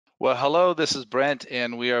Well, hello, this is Brent,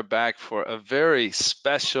 and we are back for a very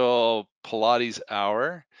special Pilates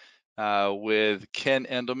hour with Ken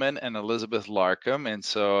Endelman and Elizabeth Larkam. And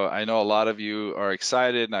so I know a lot of you are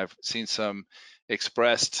excited, and I've seen some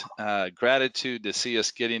expressed gratitude to see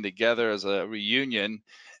us getting together as a reunion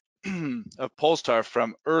of Polestar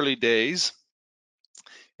from early days.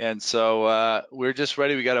 And so we're just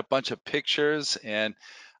ready. We got a bunch of pictures, and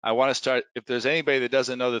I want to start. If there's anybody that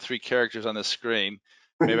doesn't know the three characters on the screen,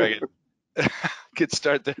 maybe I could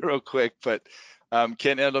start there real quick. But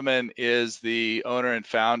Ken Endelman is the owner and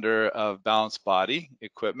founder of Balanced Body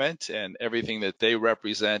Equipment and everything that they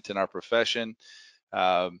represent in our profession.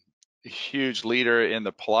 Huge leader in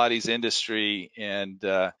the Pilates industry and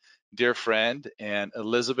dear friend. And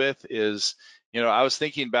Elizabeth is, I was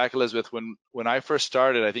thinking back, Elizabeth, when I first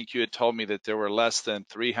started, I think you had told me that there were less than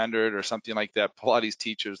 300 or something like that Pilates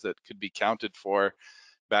teachers that could be counted for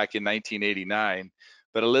back in 1989.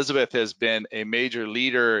 But Elizabeth has been a major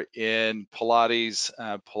leader in Pilates,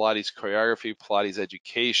 Pilates choreography, Pilates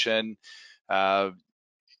education,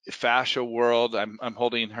 fascia world. I'm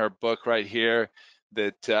holding her book right here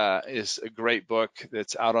that is a great book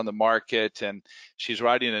that's out on the market, and she's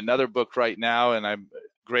writing another book right now, and I'm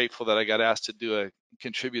grateful that I got asked to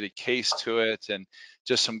contribute a case to it, and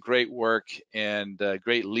just some great work and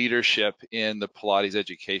great leadership in the Pilates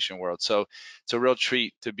education world. So it's a real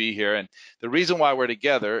treat to be here. And the reason why we're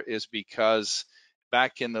together is because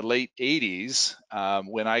back in the late 80s,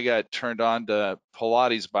 when I got turned on to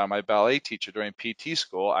Pilates by my ballet teacher during PT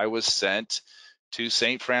school, I was sent to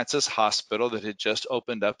St. Francis Hospital that had just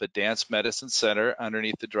opened up a dance medicine center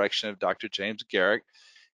underneath the direction of Dr. James Garrick.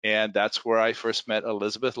 And that's where I first met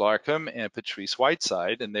Elizabeth Larkam and Patrice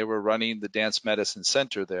Whiteside, and they were running the Dance Medicine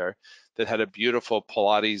Center there that had a beautiful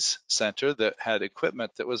Pilates center that had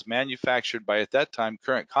equipment that was manufactured by, at that time,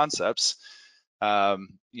 Current Concepts, from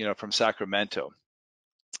Sacramento.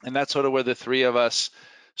 And that's sort of where the three of us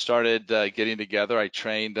started getting together. I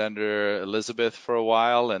trained under Elizabeth for a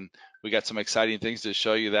while, and we got some exciting things to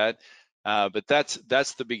show you that. But that's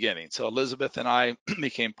the beginning. So Elizabeth and I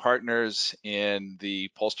became partners in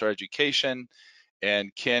the Polestar education,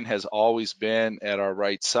 and Ken has always been at our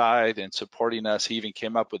right side and supporting us. He even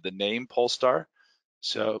came up with the name Polestar.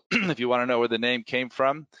 So if you want to know where the name came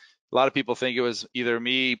from, a lot of people think it was either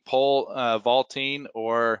me pole vaulting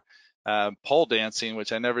or pole dancing,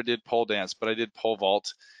 which I never did pole dance, but I did pole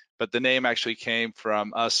vault. But the name actually came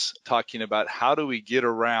from us talking about how do we get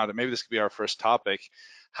around, and maybe this could be our first topic,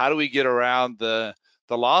 how do we get around the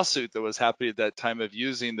lawsuit that was happening at that time of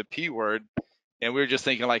using the P word? And we were just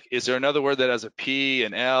thinking, like, is there another word that has a P,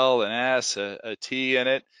 an L, an S, a T in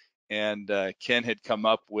it? And Ken had come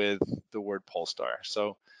up with the word Polestar.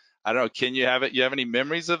 So I don't know, Ken, you have it? You have any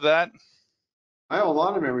memories of that? I have a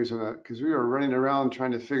lot of memories of that because we were running around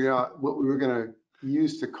trying to figure out what we were going to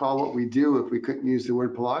use to call what we do if we couldn't use the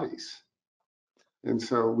word Pilates. And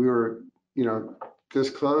so we were, this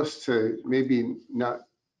close to maybe not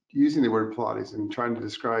using the word Pilates and trying to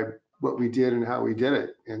describe what we did and how we did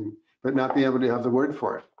it, but not being able to have the word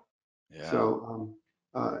for it. Yeah. So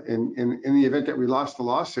in the event that we lost the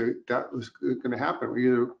lawsuit, that was going to happen. We're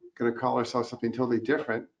either going to call ourselves something totally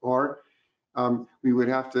different, or we would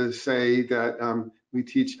have to say that we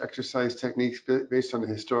teach exercise techniques based on the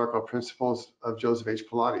historical principles of Joseph H.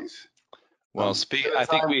 Pilates. Well, I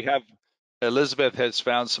think we have, Elizabeth has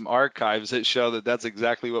found some archives that show that that's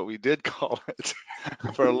exactly what we did call it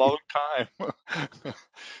for a long time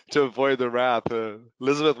to avoid the wrath.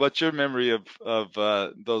 Elizabeth, what's your memory of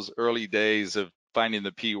those early days of finding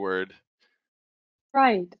the P word?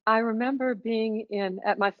 Right. I remember being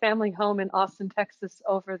at my family home in Austin, Texas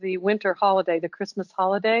over the winter holiday, the Christmas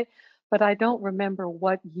holiday, but I don't remember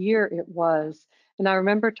what year it was. And I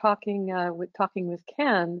remember talking with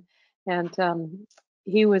Ken, and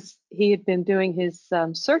he had been doing his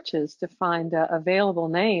searches to find available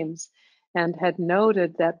names, and had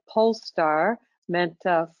noted that Polestar meant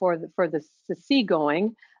for the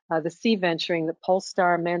seagoing, the sea venturing. That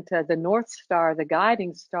Polestar meant the North Star, the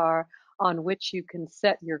guiding star on which you can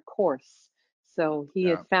set your course. So he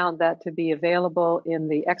had found that to be available in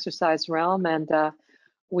the exercise realm, and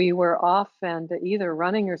we were off and either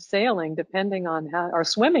running or sailing, depending on how, or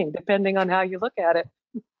swimming, depending on how you look at it.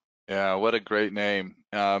 Yeah, what a great name.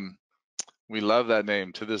 We love that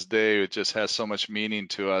name to this day. It just has so much meaning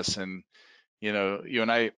to us. And, you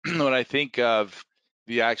and I, when I think of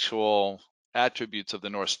the actual attributes of the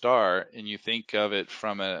North Star, and you think of it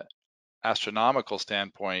from an astronomical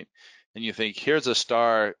standpoint, and you think, here's a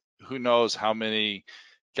star, who knows how many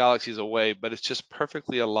galaxies away, but it's just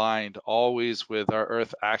perfectly aligned always with our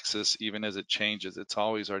Earth axis, even as it changes. It's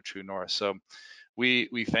always our true north. So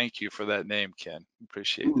we thank you for that name, Ken.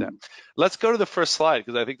 Appreciate that. Mm. Let's go to the first slide,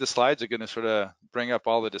 because I think the slides are going to sort of bring up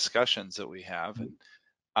all the discussions that we have. And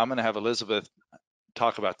I'm going to have Elizabeth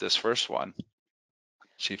talk about this first one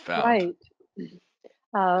she found. Right.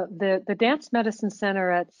 The Dance Medicine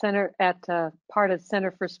Center at part of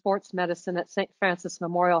Center for Sports Medicine at St. Francis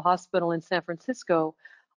Memorial Hospital in San Francisco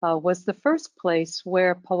was the first place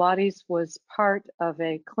where Pilates was part of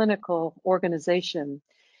a clinical organization.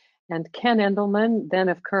 And Ken Endelman, then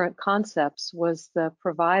of Current Concepts, was the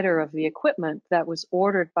provider of the equipment that was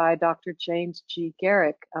ordered by Dr. James G.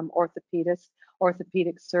 Garrick,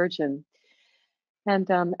 orthopedic surgeon. And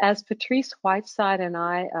as Patrice Whiteside and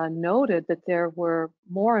I noted that there were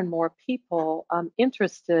more and more people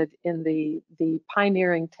interested in the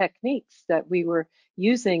pioneering techniques that we were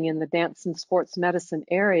using in the dance and sports medicine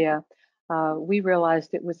area, we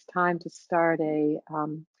realized it was time to start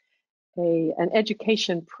an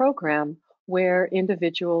education program where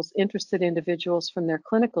interested individuals from their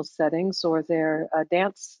clinical settings or their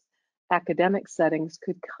dance academic settings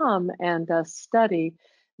could come and study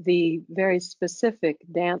the very specific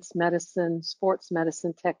dance medicine, sports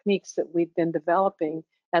medicine techniques that we've been developing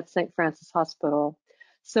at St. Francis Hospital.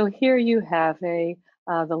 So here you have the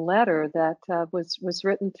letter that was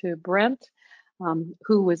written to Brent,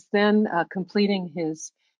 who was then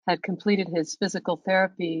had completed his physical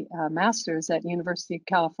therapy master's at University of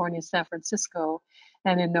California, San Francisco.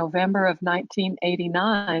 And in November of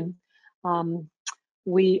 1989,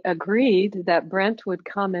 we agreed that Brent would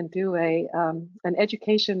come and do an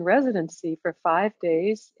education residency for 5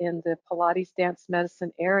 days in the Pilates dance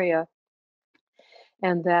medicine area,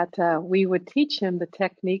 and that we would teach him the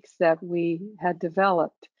techniques that we had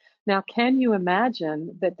developed. Now, can you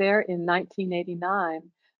imagine that there in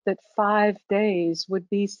 1989, that 5 days would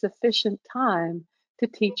be sufficient time to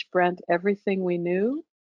teach Brent everything we knew?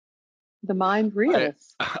 The mind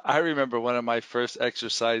reels. I remember one of my first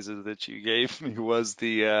exercises that you gave me was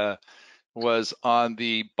on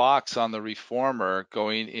the box on the reformer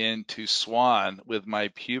going into Swan with my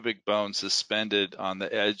pubic bone suspended on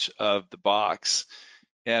the edge of the box.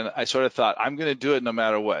 And I sort of thought, I'm going to do it no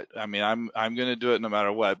matter what. I mean, I'm going to do it no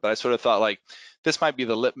matter what. But I sort of thought, like, this might be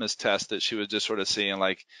the litmus test that she was just sort of seeing,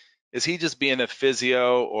 like, is he just being a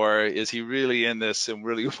physio, or is he really in this and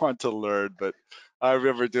really want to learn? But I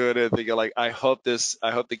remember doing it and thinking, like, I hope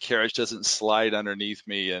the carriage doesn't slide underneath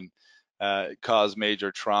me and cause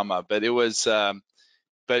major trauma. But it was,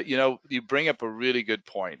 but you bring up a really good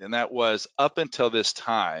point, and that was up until this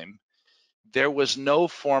time, there was no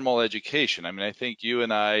formal education. I mean, I think you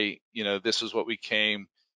and I, this is what we came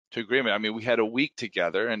to agreement. I mean, we had a week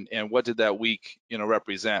together, and what did that week,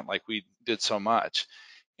 represent? Like, we did so much.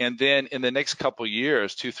 And then in the next couple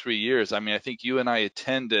years, 2-3 years, I mean, I think you and I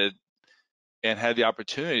attended and had the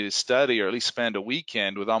opportunity to study, or at least spend a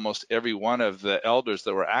weekend with almost every one of the elders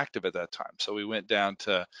that were active at that time. So we went down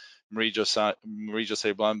to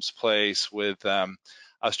Marie-José Blum's place with, I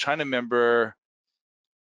was trying to remember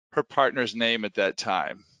her partner's name at that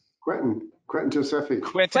time. Quentin Josephi.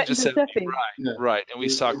 Quentin Giuseppe, Giuseppe. right, Yeah. right. And we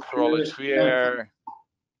saw Corolla Trier.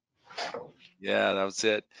 Yeah, that was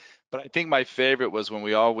it. But I think my favorite was when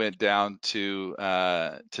we all went down to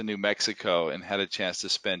New Mexico and had a chance to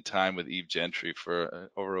spend time with Eve Gentry for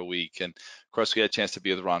over a week. And of course, we had a chance to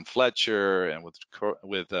be with Ron Fletcher and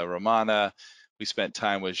with Romana. We spent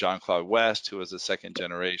time with Jean-Claude West, who was a second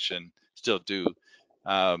generation, still do,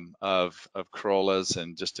 of Corollas,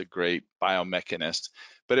 and just a great biomechanist.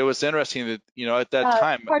 But it was interesting that, at that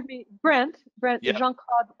time, Pardon me, Brent, yeah.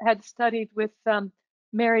 Jean-Claude had studied with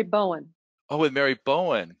Mary Bowen. Oh, with Mary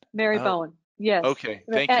Bowen. Mary Oh, Bowen, yes. okay.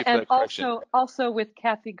 Thank you for And that correction. also with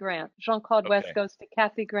Kathy Grant. Jean-Claude West Okay. goes to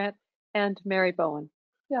Kathy Grant and Mary Bowen.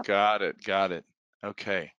 Yeah. Got it. Got it.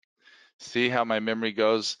 Okay. See how my memory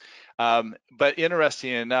goes. But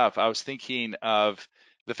interesting enough, I was thinking of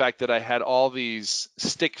the fact that I had all these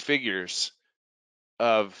stick figures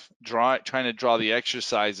of trying to draw the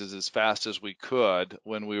exercises as fast as we could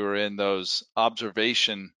when we were in those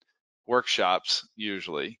observation workshops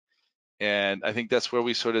usually. And I think that's where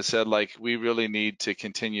we sort of said, like, we really need to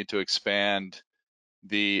continue to expand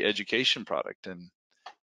the education product. And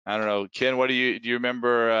I don't know, Ken, do you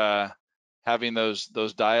remember having those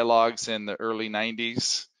dialogues in the early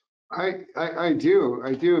 90s? I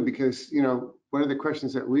do because, one of the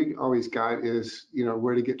questions that we always got is,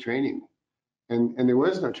 where to get training. And there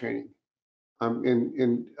was no training.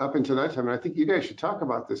 And up until that time, and I think you guys should talk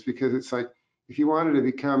about this, because it's like, if you wanted to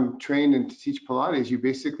become trained and to teach Pilates, you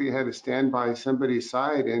basically had to stand by somebody's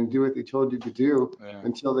side and do what they told you to do Yeah.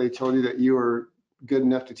 until they told you that you were good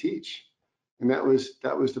enough to teach. And that was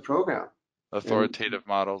the program. Authoritative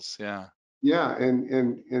models, yeah. Yeah,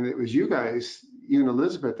 and it was you guys, you and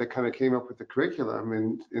Elizabeth, that kind of came up with the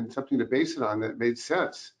curriculum and something to base it on that made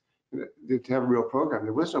sense to have a real program.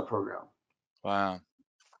 There was no program. Wow.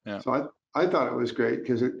 Yeah. So I thought it was great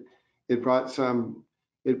because it brought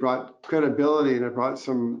it brought credibility and it brought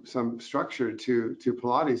some structure to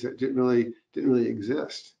Pilates that didn't really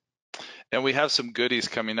exist. And we have some goodies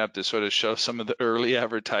coming up to sort of show some of the early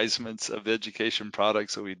advertisements of education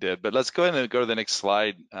products that we did. But let's go ahead and go to the next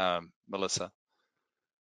slide, Melissa.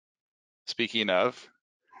 Speaking of,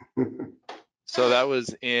 so that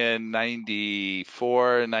was in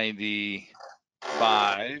 94,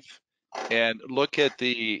 95. And look at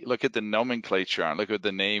the nomenclature on, look at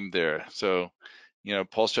the name there. So, you know,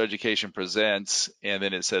 Polestar Education Presents, and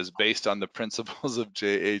then it says based on the principles of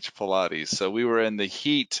J.H. Pilates. So we were in the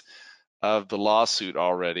heat of the lawsuit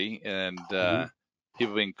already, and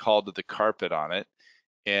people being called to the carpet on it.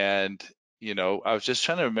 And you know, I was just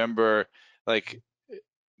trying to remember, like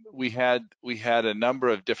we had a number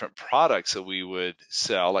of different products that we would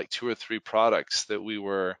sell, like 2 or 3 products that we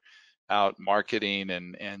were out marketing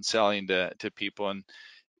and selling to people, and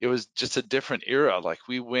it was just a different era. Like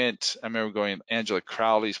I remember going to Angela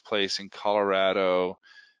Crowley's place in Colorado.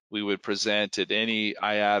 We would present at any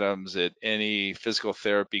IADMs, at any physical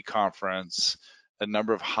therapy conference, a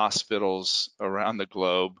number of hospitals around the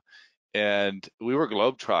globe, and we were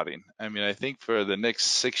globetrotting. I mean, I think for the next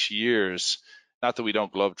 6 years, not that we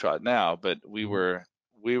don't globetrot now, but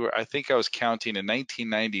I think I was counting in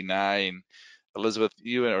 1999, Elizabeth,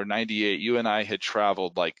 or 98, you and I had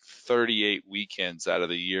traveled like 38 weekends out of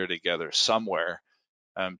the year together somewhere,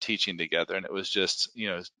 teaching together. And it was just, you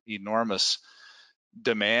know, enormous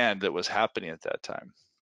demand that was happening at that time.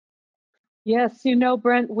 Yes, you know,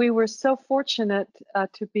 Brent, we were so fortunate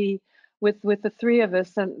to be with the three of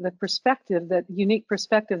us, and the perspective, that unique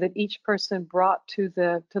perspective that each person brought to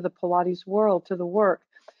the Pilates world, to the work.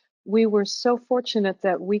 We were so fortunate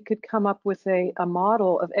that we could come up with a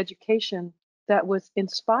model of education that was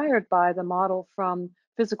inspired by the model from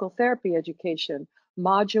physical therapy education,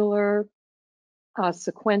 modular,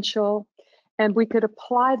 sequential, and we could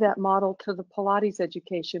apply that model to the Pilates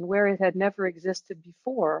education where it had never existed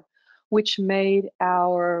before, which made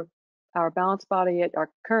our balanced body, our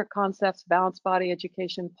current concepts, balanced body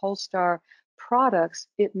education, Polestar products,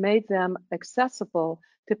 it made them accessible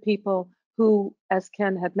to people who, as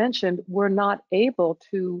Ken had mentioned, were not able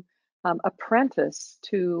to apprentice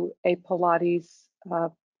to a Pilates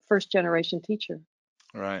first generation teacher.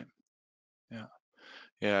 Right. Yeah.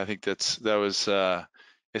 Yeah, I think that was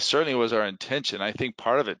it certainly was our intention. I think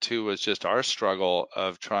part of it too was just our struggle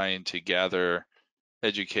of trying to gather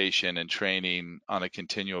education and training on a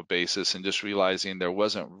continual basis, and just realizing there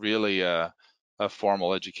wasn't really a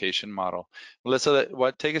formal education model. Melissa,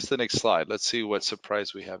 take us to the next slide. Let's see what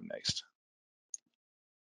surprise we have next.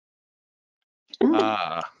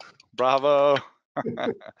 Ah, bravo.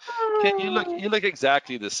 Ken, you look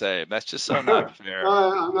exactly the same. That's just so not fair.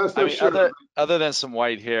 I'm not I so mean, sure. other than some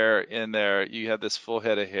white hair in there, you have this full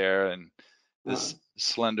head of hair and Uh, this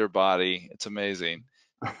slender body. It's amazing.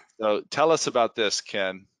 So tell us about this,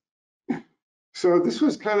 Ken. So this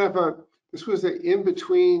was kind of this was an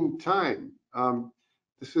in-between time.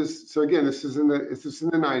 This is so again, this is in the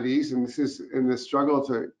 90s, and this is in the struggle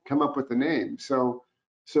to come up with the name. So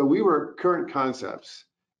we were Current Concepts,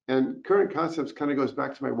 and Current Concepts kind of goes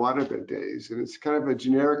back to my waterbed days, and it's kind of a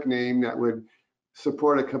generic name that would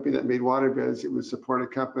support a company that made waterbeds. It would support a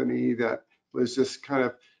company that was just kind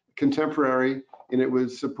of contemporary, and it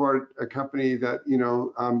would support a company that, you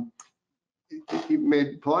know, he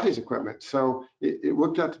made Pilates equipment. So it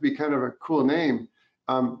worked out to be kind of a cool name.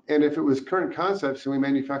 And if it was Current Concepts and we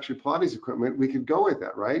manufactured Pilates equipment, we could go with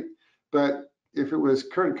that, right? But if it was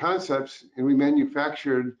Current Concepts and we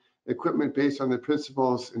manufactured equipment based on the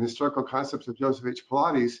principles and historical concepts of Joseph H.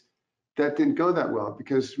 Pilates, that didn't go that well,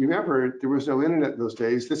 because remember, there was no internet in those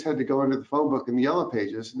days. This had to go into the phone book in the yellow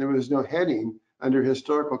pages, and there was no heading under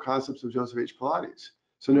historical concepts of Joseph H. Pilates.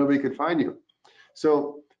 So nobody could find you.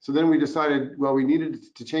 So then we decided, well, we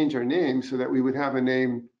needed to change our name so that we would have a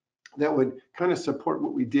name that would kind of support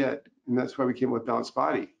what we did. And that's why we came up with Balanced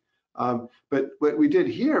Body. But what we did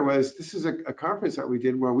here was, this is a conference that we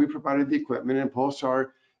did where we provided the equipment and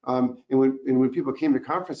Polestar. And when people came to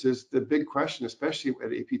conferences, the big question, especially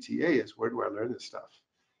at APTA, is where do I learn this stuff?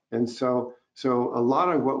 And so a lot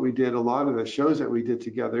of what we did, a lot of the shows that we did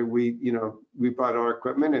together, we brought our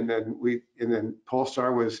equipment, and then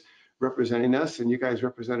Polestar was representing us, and you guys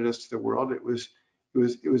represented us to the world. It was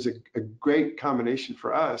a great combination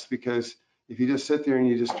for us, because if you just sit there and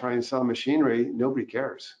you just try and sell machinery, nobody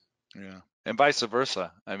cares. Yeah. And vice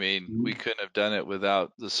versa. I mean, we Mhm. couldn't have done it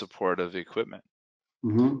without the support of the equipment.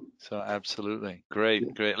 Mhm. So absolutely. Great,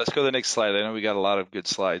 Yeah. great. Let's go to the next slide. I know we got a lot of good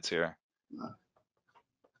slides here.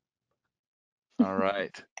 All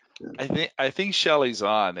right. Yeah. I think Shelly's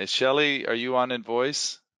on. Is Shelly, are you on in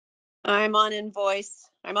voice? I'm on in voice.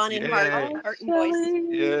 I'm on in heart, Yay. Hi, heart and voice.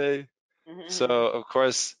 Shelley. Yay. So of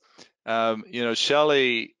course,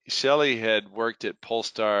 Shelley had worked at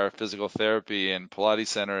Polestar Physical Therapy and Pilates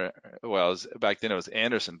Center. Well, back then it was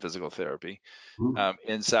Anderson Physical Therapy Mhm.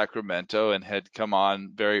 in Sacramento, and had come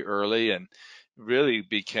on very early and really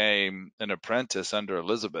became an apprentice under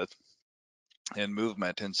Elizabeth in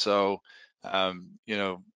movement. And so, um, you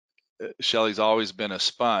know, Shelley's always been a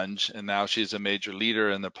sponge, and now she's a major leader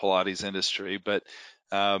in the Pilates industry. But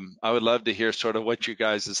I would love to hear sort of what you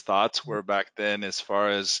guys' thoughts were back then, as far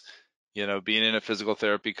as being in a physical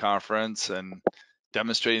therapy conference and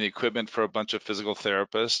demonstrating the equipment for a bunch of physical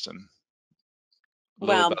therapists, and a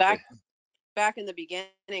little Well, about the. back in the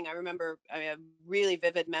beginning, I remember a really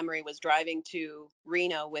vivid memory was driving to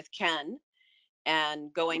Reno with Ken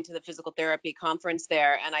and going to the physical therapy conference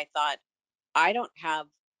there, and I thought, I don't have,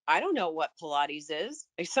 I don't know what Pilates is.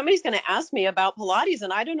 If somebody's going to ask me about Pilates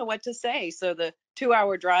and I don't know what to say. So the 2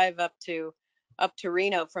 hour drive up to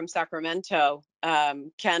Reno from Sacramento,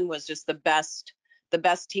 Ken was just the best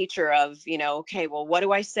teacher of, okay, well, what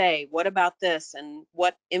do I say? What about this? And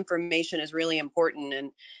what information is really important,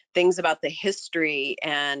 and things about the history.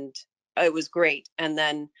 And it was great. And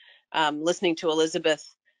then listening to Elizabeth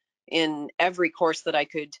in every course that I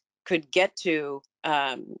could get to,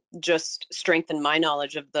 just strengthen my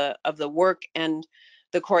knowledge of the work and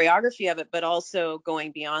the choreography of it, but also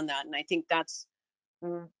going beyond that. And I think that's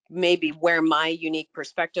maybe where my unique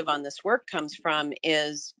perspective on this work comes from,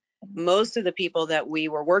 is most of the people that we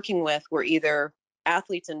were working with were either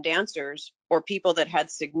athletes and dancers or people that had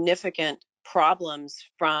significant problems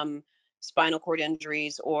from spinal cord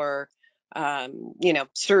injuries or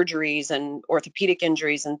surgeries and orthopedic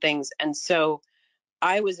injuries and things. And so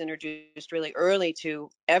I was introduced really early to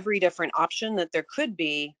every different option that there could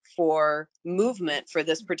be for movement for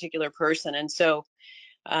this particular person. And so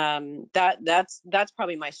that's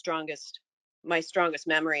probably my strongest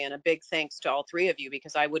memory, and a big thanks to all three of you,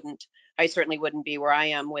 because I certainly wouldn't be where I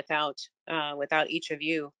am without each of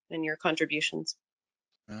you and your contributions.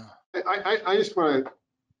 Yeah. I just want to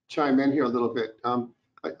chime in here a little bit.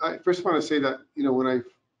 I first want to say that, when I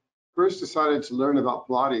first decided to learn about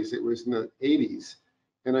Pilates, it was in the 80s.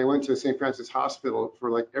 And I went to St. Francis Hospital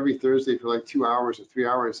for like every Thursday for like 2 hours or 3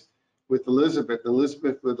 hours with Elizabeth. And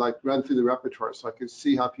Elizabeth would like run through the repertoire so I could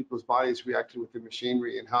see how people's bodies reacted with the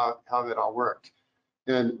machinery and how that all worked.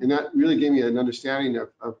 And that really gave me an understanding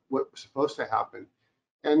of what was supposed to happen.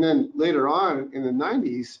 And then later on in the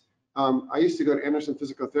 90s, I used to go to Anderson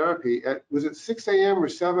Physical Therapy at, was it 6 a.m. or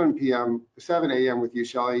 7 p.m., 7 a.m. with you,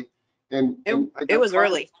 Shelley? And I It got was taught,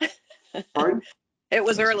 early. pardon? It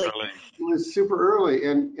was It's early. early. It was super early.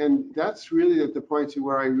 And that's really at the point to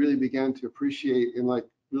where I really began to appreciate and like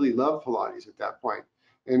really love Pilates at that point.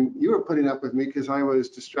 And you were putting up with me because I was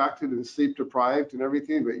distracted and sleep deprived and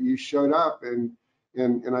everything, but you showed up, and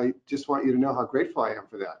I just want you to know how grateful I am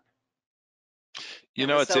for that. It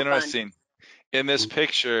was It's so fun. interesting. In this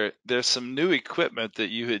picture, there's some new equipment that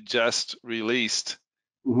you had just released,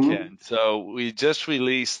 Mm-hmm. Ken. So we just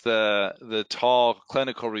released the tall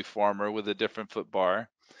clinical reformer with a different foot bar,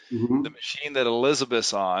 the Mm-hmm. machine that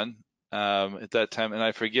Elizabeth's on at that time, and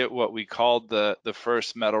I forget what we called the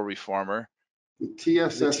first metal reformer. The The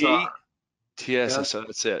TSSR. T TSSO.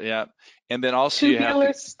 That's it. Yeah, and then also you have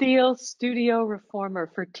Tubular steel studio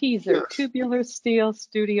reformer for teaser. Yes. Tubular steel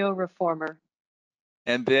studio reformer.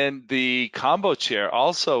 and then the combo chair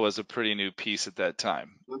also was a pretty new piece at that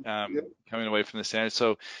time, Yep. coming away from the standard.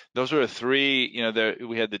 So those were three.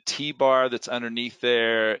 We had the T bar that's underneath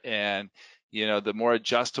there, and the more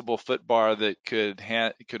adjustable foot bar that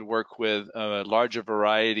could work with a larger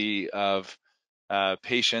variety of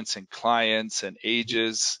patients and clients and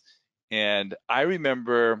ages. And I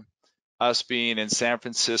remember us being in San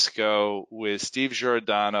Francisco with Steve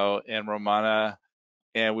Giordano and Romana,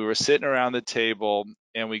 and we were sitting around the table,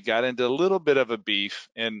 and we got into a little bit of a beef,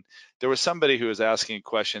 and there was somebody who was asking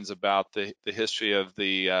questions about the history of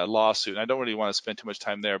the lawsuit, and I don't really want to spend too much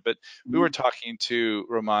time there, but we were Mhm. talking to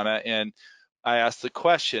Romana, and I asked the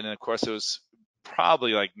question, and of course it was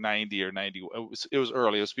probably like 90 or 90. It was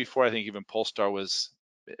early. It was before, I think, even Polestar was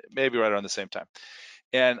maybe right around the same time.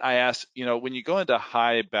 And I asked, when you go into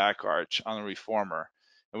high back arch on the reformer,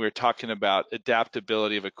 and we were talking about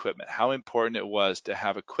adaptability of equipment, how important it was to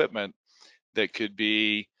have equipment that could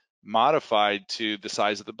be modified to the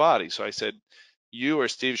size of the body. So I said, you or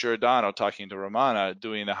Steve Giordano talking to Romana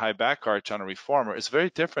doing a high back arch on a reformer is very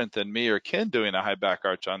different than me or Ken doing a high back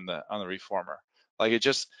arch on the reformer. Like, it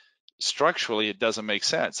just structurally, it doesn't make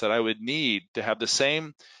sense that I would need to have the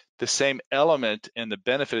same element and the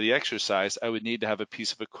benefit of the exercise. I would need to have a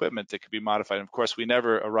piece of equipment that could be modified. And of course, we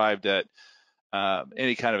never arrived at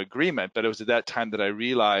any kind of agreement, but it was at that time that I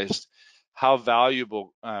realized how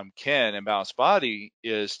valuable Ken and Balanced Body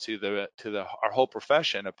is to our whole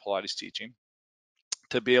profession of Pilates teaching,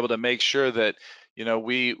 to be able to make sure that, you know,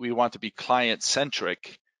 we want to be client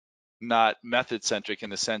centric, not method centric, in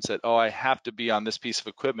the sense that, oh, I have to be on this piece of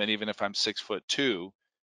equipment even if I'm 6'2",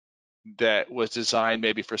 that was designed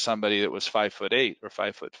maybe for somebody that was 5'8" or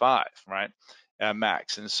 5'5", right, at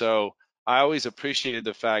max. And so I always appreciated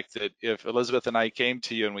the fact that if Elizabeth and I came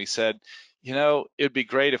to you and we said, you know, it'd be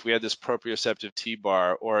great if we had this proprioceptive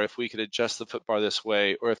T-bar, or if we could adjust the foot bar this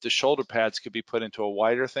way, or if the shoulder pads could be put into a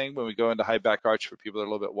wider thing when we go into high back arch for people that are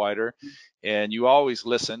a little bit wider. And you always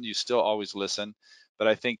listen, you still always listen. But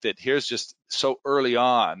I think that here's just so early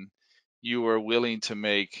on, you were willing to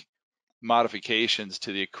make modifications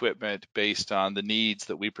to the equipment based on the needs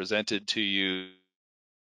that we presented to you.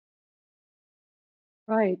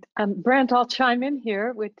 Right. Brent, I'll chime in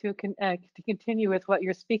here to continue with what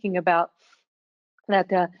you're speaking about,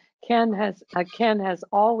 that Ken has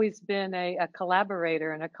always been a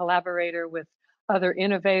collaborator, and a collaborator with other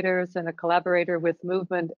innovators, and a collaborator with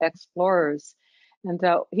movement explorers. And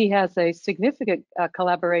he has a significant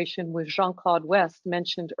collaboration with Jean-Claude West,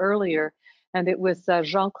 mentioned earlier. And it was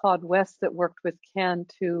Jean-Claude West that worked with Ken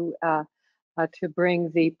to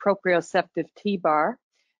bring the proprioceptive T-bar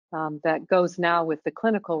that goes now with the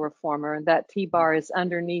clinical reformer. And that T-bar is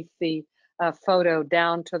underneath the photo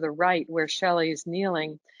down to the right where Shelley is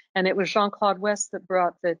kneeling. And it was Jean-Claude West that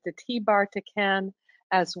brought the T-bar to Ken,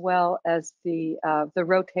 as well as the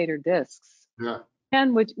rotator discs. Yeah.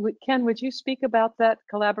 Ken, would you speak about that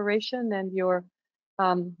collaboration and your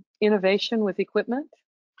innovation with equipment?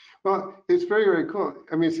 Well, it's very, very cool.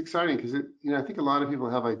 I mean, it's exciting because I think a lot of people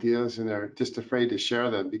have ideas and they're just afraid to share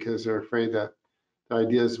them because they're afraid that the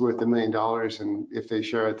idea is worth $1 million, and if they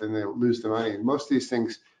share it, then they'll lose the money. And most of these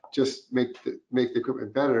things just make the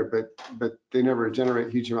equipment better, but they never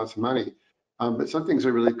generate huge amounts of money. But some things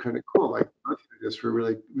are really kind of cool, like rotator discs were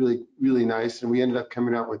really, really, really nice, and we ended up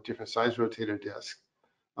coming out with different size rotator discs.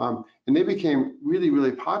 And they became really,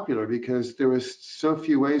 really popular because there was so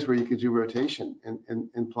few ways where you could do rotation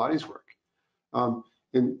in Pilates work. But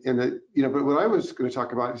what I was going to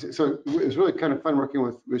talk about is, so it was really kind of fun working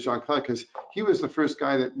with Jean-Claude, because he was the first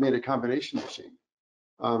guy that made a combination machine.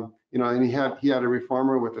 And he had a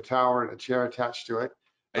reformer with a tower and a chair attached to it.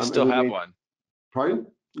 I still have one. Pardon?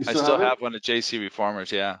 You I still still have it? have one of JC reformers,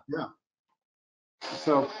 yeah. Yeah.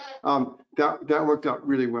 So that worked out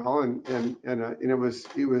really well, and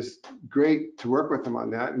it was great to work with him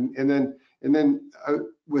on that, and then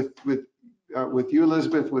with you,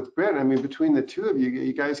 Elizabeth, with Brent, I mean, between the two of you,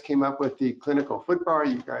 you guys came up with the clinical foot bar.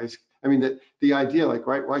 You guys, I mean, the idea, like,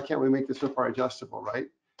 right, why can't we make this foot bar adjustable, right?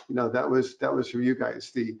 That was from you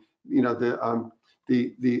guys. The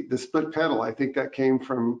split pedal, I think that came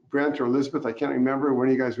from Brent or Elizabeth. I can't remember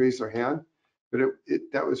when you guys raised their hand, but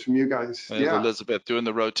that was from you guys. Yeah. Elizabeth doing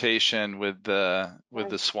the rotation with the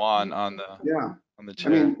swan on the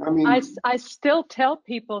chair. I mean, I still tell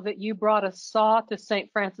people that you brought a saw to St.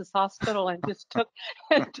 Francis Hospital and just took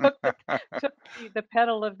the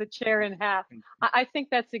pedal of the chair in half. I think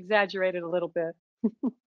that's exaggerated a little bit.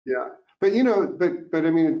 yeah, but but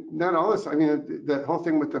I mean, not all this. I mean, the whole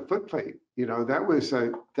thing with the foot plate, that was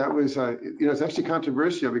it's actually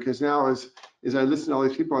controversial, because now as I listen to all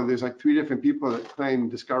these people, and there's like 3 different people that claim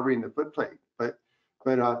discovering the foot plate, but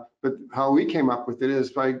how we came up with it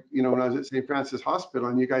is by, when I was at St. Francis Hospital,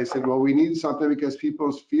 and you guys said, well, we need something because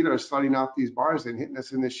people's feet are sliding off these bars and hitting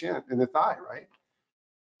us in the shin, in the thigh, right?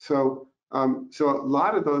 So a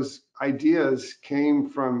lot of those ideas came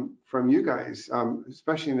from you guys,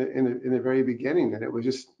 especially in the very beginning, and it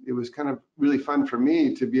was kind of really fun for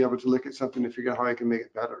me to be able to look at something to figure out how I can make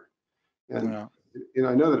it better. And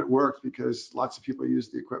I know that it worked because lots of people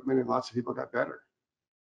used the equipment and lots of people got better.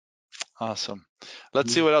 Awesome.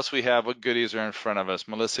 Let's see what else we have. What goodies are in front of us?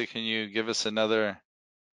 Melissa, can you give us another?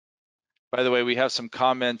 By the way, we have some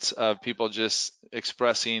comments of people just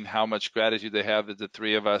expressing how much gratitude they have that the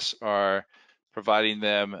 3 of us are providing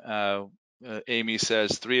them. Amy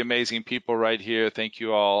says, 3 amazing people right here. Thank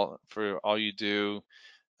you all for all you do.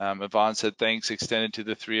 Yvonne said, thanks extended to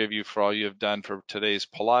the 3 of you for all you have done for today's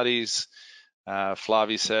Pilates.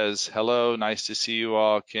 Flavi says, hello, nice to see you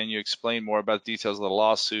all. Can you explain more about the details of the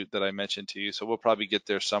lawsuit that I mentioned to you? So we'll probably get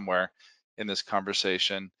there somewhere in this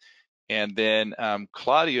conversation. And then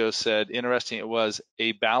Claudio said, interesting, it was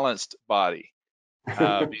a balanced body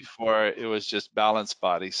before it was just balanced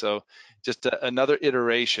body. So just another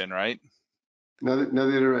iteration, right?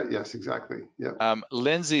 Yes, exactly. Yep.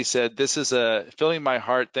 Lindsay said, this is filling my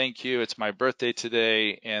heart. Thank you. It's my birthday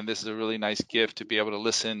today, and this is a really nice gift to be able to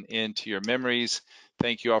listen into your memories.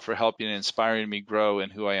 Thank you all for helping and inspiring me grow in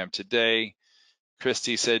who I am today.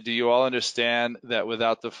 Christy said, do you all understand that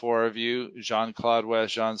without the four of you, Jean-Claude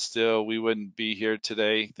West, Jean Still, we wouldn't be here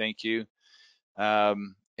today? Thank you.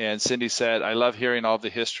 And Cindy said, I love hearing all the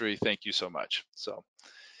history. Thank you so much. So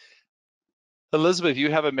Elizabeth,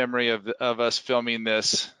 you have a memory of us filming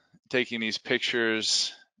this, taking these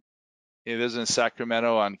pictures. It is in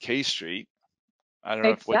Sacramento on K Street. I don't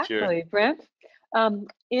know if what you're. Exactly, Brent.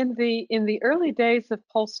 In the early days of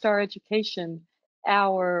Polestar Education,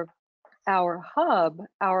 our hub,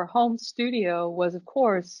 our home studio was, of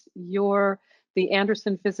course, the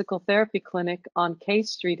Anderson Physical Therapy Clinic on K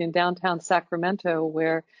Street in downtown Sacramento,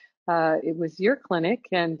 where it was your clinic,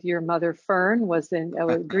 and your mother Fern was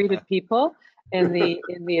greeted people in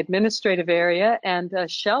the administrative area, and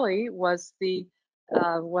Shelley was the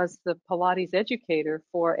Pilates educator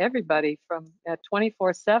for everybody from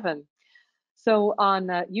 24/7. So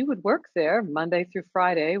you would work there Monday through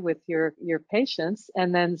Friday with your patients,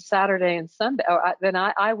 and then Saturday and Sunday. Then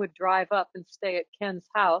I would drive up and stay at Ken's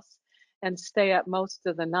house and stay up most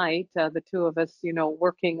of the night. The two of us,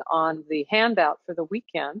 working on the handout for the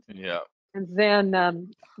weekend. Yeah. And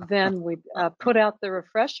then we'd put out the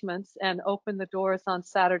refreshments and open the doors on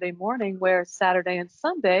Saturday morning, where Saturday and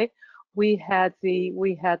Sunday we had the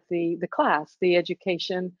class, the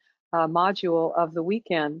education module of the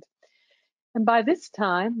weekend. And by this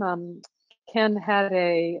time, Ken had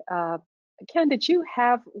Ken, did you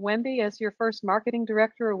have Wendy as your first marketing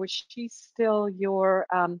director, or was she still your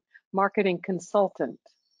marketing consultant?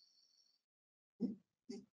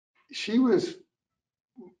 She was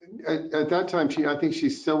at that time. I think she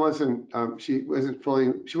still wasn't. She wasn't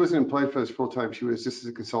employed for us full time. She was just as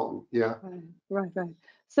a consultant. Yeah. Right.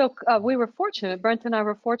 So we were fortunate. Brent and I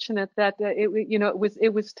were fortunate that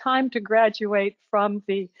it was time to graduate from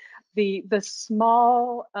the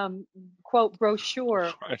small quote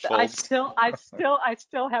brochure. I still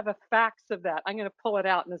have a fax of that. I'm going to pull it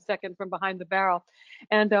out in a second from behind the barrel.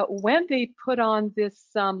 And Wendy put on this.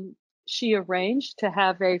 She arranged to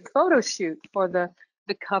have a photo shoot for the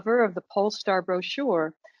cover of the Polestar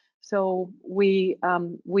brochure. So we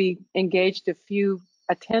engaged a few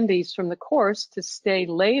attendees from the course to stay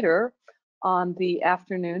later on the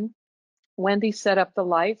afternoon. Wendy set up the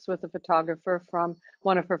lights with a photographer from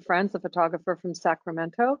one of her friends, a photographer from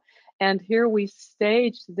Sacramento, and here we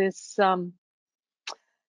staged this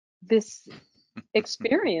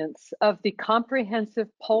experience of the comprehensive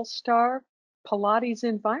Polestar Pilates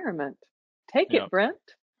environment. Take it, Brent.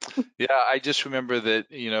 Yeah, I just remember that,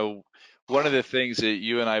 one of the things that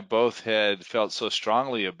you and I both had felt so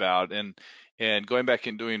strongly about, and going back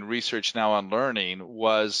and doing research now on learning,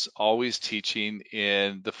 was always teaching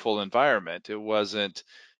in the full environment. It wasn't,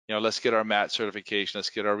 let's get our mat certification,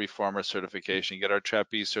 let's get our reformer certification, get our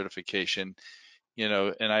trapeze certification,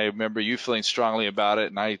 and I remember you feeling strongly about it,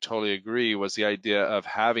 and I totally agree, was the idea of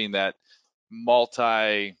having that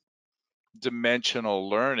multi-dimensional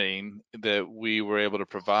learning that we were able to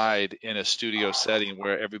provide in a studio setting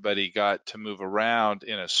where everybody got to move around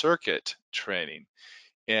in a circuit training.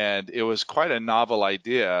 And it was quite a novel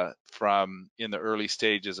idea from in the early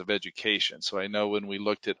stages of education. So I know when we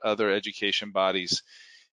looked at other education bodies,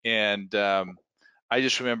 and I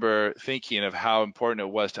just remember thinking of how important it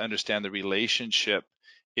was to understand the relationship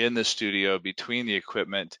in the studio between the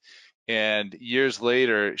equipment. And years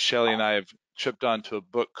later, Shelley and I have tripped onto a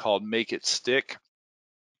book called Make It Stick.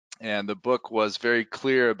 And the book was very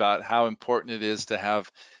clear about how important it is to have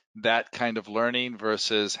that kind of learning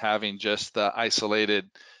versus having just the isolated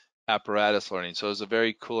apparatus learning. So it was a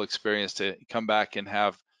very cool experience to come back and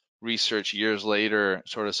have research years later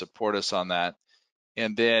sort of support us on that.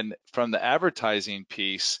 And then from the advertising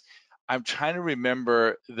piece, I'm trying to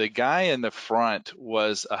remember, the guy in the front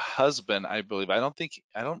was a husband, I believe. I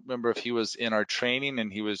don't remember if he was in our training,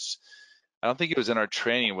 and I don't think he was in our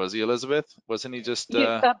training. Was he, Elizabeth? Wasn't he just?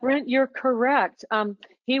 Brent, you're correct.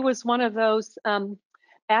 He was one of those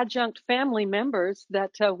adjunct family members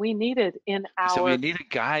that we needed in our. So we need a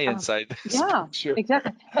guy inside this picture.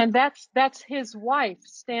 Exactly. And that's his wife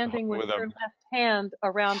standing with her left hand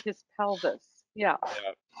around his pelvis. Yeah.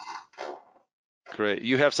 Great.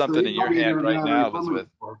 You have something in your hand right now, Elizabeth.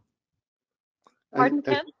 Pardon,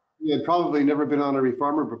 Ken? You had probably never been on a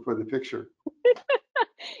reformer before the picture.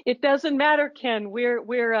 It doesn't matter, Ken.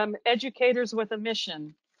 We're educators with a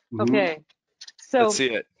mission. Mhm. Okay, Let's so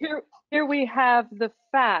see it. here we have the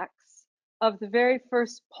facts of the very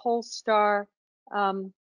first Polestar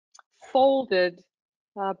um, folded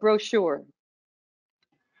brochure.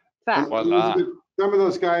 Facts. Voila. Elizabeth, some of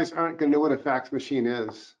those guys aren't going to know what a fax machine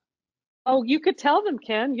is. Oh, you could tell them,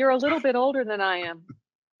 Ken. You're a little bit older than I am,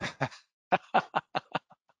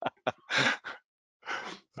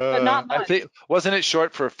 but not I much. think, wasn't it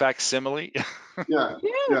short for facsimile? Yeah,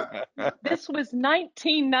 Yes, yeah. this was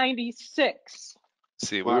 1996.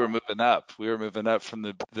 See, we were Wow. moving up. We were moving up from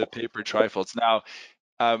the paper trifles. Now,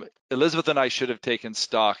 Elizabeth and I should have taken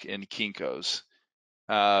stock in Kinko's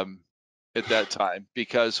um, at that time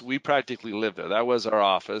because we practically lived there. That was our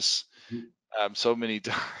office. So many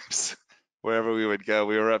times, wherever we would go,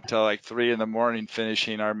 we were up till like 3 in the morning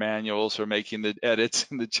finishing our manuals or making the edits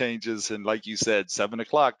and the changes. And like you said, 7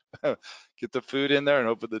 o'clock, get the food in there and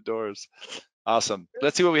open the doors. Awesome.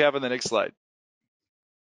 Let's see what we have on the next slide.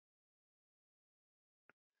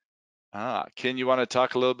 Ken, you want to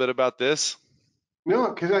talk a little bit about this?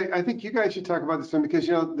 No, because I think you guys should talk about this one because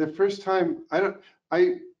the first time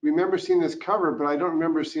I remember seeing this cover, but I don't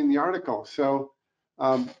remember seeing the article. So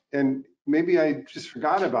and maybe I just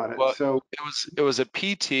forgot about it. Well, So it was a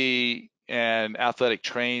PT and athletic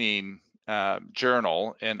training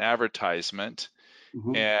journal and advertisement,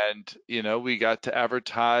 mhm, and we got to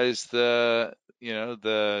advertise the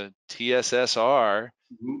TSSR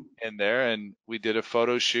mhm, in there, and we did a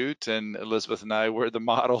photo shoot, and Elizabeth and I were the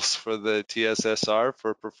models for the TSSR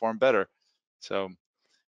for Perform Better. So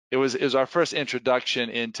it was our first introduction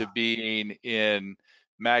into being in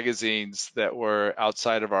magazines that were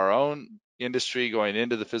outside of our own industry, going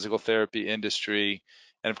into the physical therapy industry.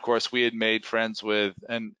 And of course, we had made friends with,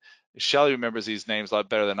 and Shelley remembers these names a lot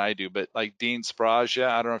better than I do, but like Dean Spraja.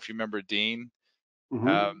 I don't know if you remember Dean.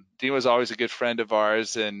 mhm. Dean was always a good friend of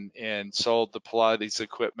ours, and sold the Pilates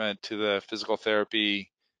equipment to the physical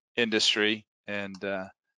therapy industry. And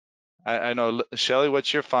I know, Shelley,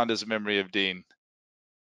 what's your fondest memory of Dean?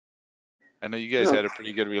 I know you guys No, had a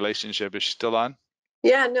pretty good relationship. Is she still on?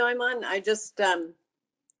 Yeah, no, I'm on. I just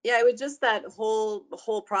yeah, it was just that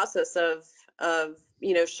whole process of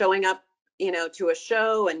showing up to a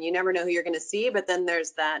show, and you never know who you're going to see, but then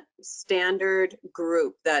there's that standard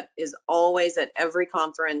group that is always at every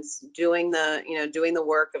conference doing the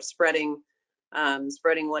work of spreading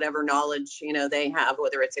whatever knowledge they have,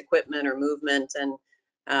 whether it's equipment or movement. And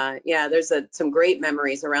yeah, there's some great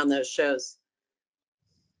memories around those shows.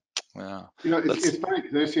 Yeah. it's Let's. funny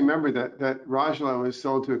because I just remember that Rajla was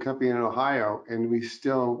sold to a company in Ohio, and we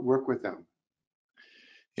still work with them.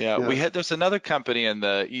 Yeah, Yeah. there's another company in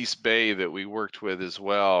the East Bay that we worked with as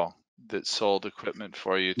well that sold equipment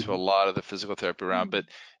for you to a Mhm, lot of the physical therapy around. But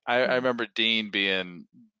I remember Dean being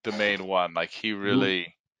the main one. Like he mhm.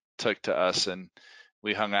 really took to us, and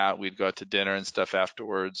we hung out. We'd go out to dinner and stuff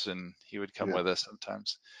afterwards, and he would come Yeah. with us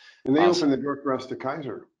sometimes. And they opened Awesome. the door for us to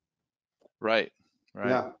Kaiser. Right. Right.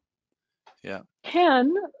 Yeah. Yeah.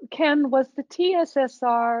 Ken, was the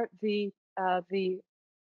TSSR the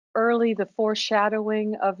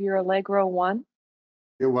foreshadowing of your Allegro One?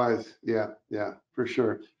 It was, yeah, yeah, for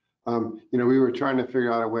sure. We were trying to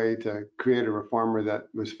figure out a way to create a reformer that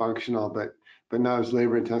was functional, but not as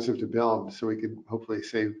labor intensive to build, so we could hopefully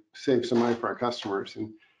save some money for our customers.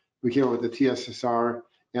 And we came up with the TSSR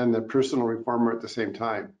and the personal reformer at the same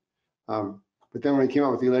time. But then when we came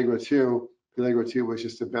out with the Allegro 2 was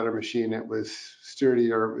just a better machine. It was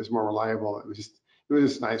sturdier, it was more reliable. It was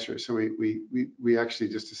just nicer. So we actually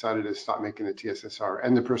just decided to stop making the TSSR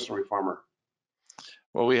and the personal reformer.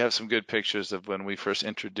 Well, we have some good pictures of when we first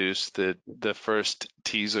introduced the first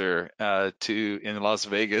teaser to in Las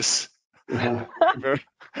Vegas.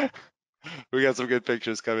 We got some good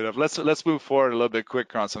pictures coming up. Let's move forward a little bit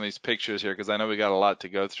quicker on some of these pictures here because I know we got a lot to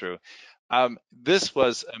go through. This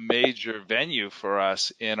was a major venue for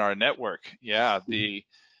us in our network. Yeah, the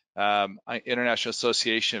International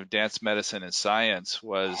Association of Dance Medicine and Science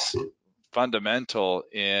was fundamental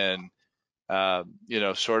in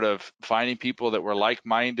sort of finding people that were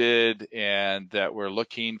like-minded and that were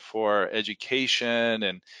looking for education,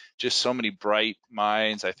 and just so many bright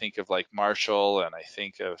minds. I think of like Marshall, and I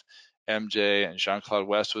think of MJ, and Jean-Claude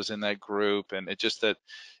West was in that group, and it just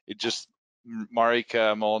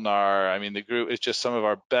Marika Molnar. I mean, the group is just some of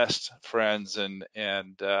our best friends, and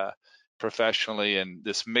professionally, and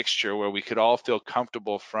this mixture where we could all feel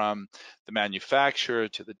comfortable, from the manufacturer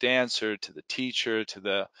to the dancer to the teacher to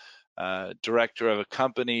the director of a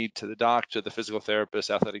company to the doctor, the physical therapist,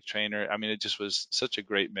 athletic trainer. I mean, it just was such a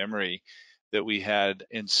great memory that we had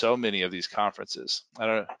in so many of these conferences. I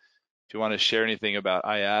don't know if you want to share anything about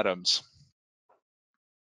iAdams.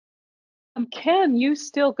 Ken, you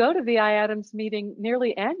still go to the IADMS meeting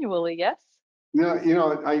nearly annually, yes? No,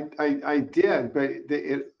 I did, but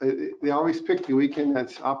they always pick the weekend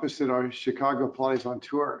that's opposite our Chicago Pilates on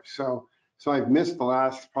tour. So I've missed the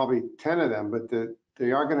last probably 10 of them, but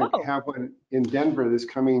they are going to Oh, have one in Denver this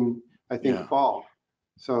coming, I think, Yeah. fall.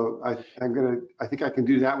 So I think I can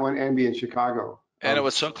do that one and be in Chicago. And it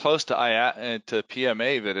was so close to to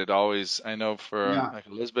PMA that it always, I know for Yeah. like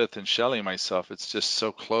Elizabeth and Shelley and myself, it's just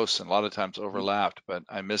so close and a lot of times overlapped, but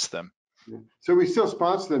I miss them. Yeah. So we still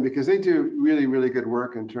sponsor them because they do really, really good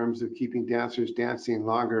work in terms of keeping dancers dancing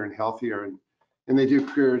longer and healthier, and they do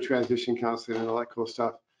career transition counseling and all that cool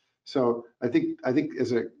stuff. So I think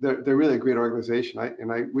they're really a great organization.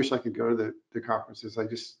 I wish I could go to the conferences. I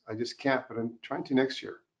just can't, but I'm trying to next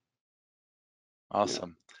year. Yeah,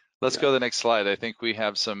 Awesome. Let's yeah. go to the next slide. I think we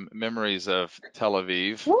have some memories of Tel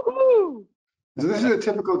Aviv. woohoo! So this is a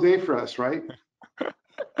typical day for us, right? Every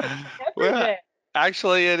Well, day.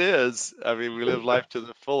 actually it is. I mean, we live life to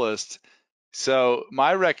the fullest. So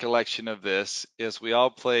my recollection of this is we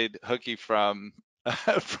all played hooky from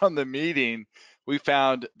from the meeting. We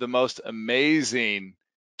found the most amazing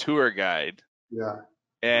tour guide, Yeah. Mhm.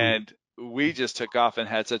 and we just took off and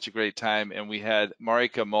had such a great time. And we had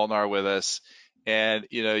Marika Molnar with us, and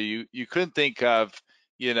you couldn't think of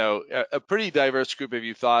a pretty diverse group if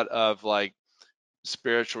you thought of like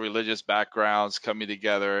spiritual religious backgrounds coming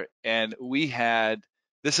together. And we had,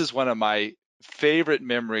 this is one of my favorite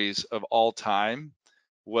memories of all time,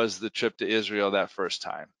 was the trip to Israel that first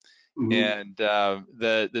time. Mhm. And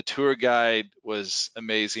the tour guide was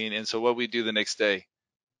amazing. And so what we do the next day,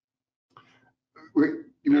 You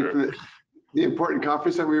mean for the important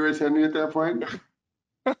conference that we were attending at that point?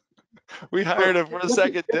 we Oh, hired him for the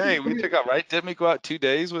second day. We took out, right? Didn't we go out 2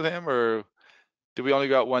 days with him, or did we only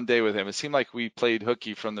go out one day with him? It seemed like we played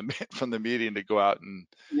hooky from the from the meeting to go out and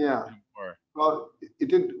yeah. do more. Well, it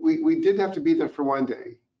did. We did have to be there for one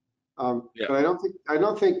day, Yeah. but I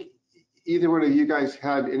don't think either one of you guys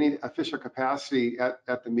had any official capacity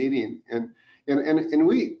at the meeting. And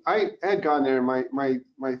I had gone there.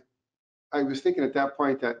 I was thinking at that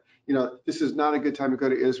point that this is not a good time to go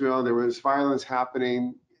to Israel. There was violence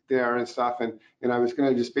happening there and stuff, and I was going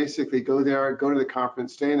to just basically go there, go to the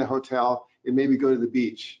conference, stay in a hotel, and maybe go to the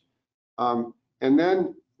beach. And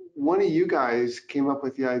then one of you guys came up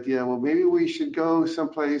with the idea, well, maybe we should go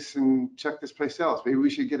someplace and check this place out. Maybe we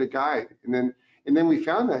should get a guide. And then we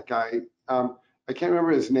found that guy. I can't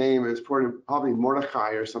remember his name. It was probably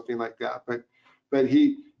Mordecai or something like that. But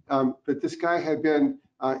this guy had been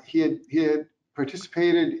he had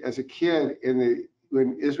participated as a kid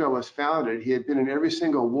when Israel was founded. He had been in every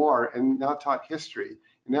single war and now taught history.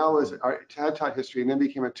 And now had taught history and then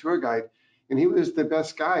became a tour guide. And he was the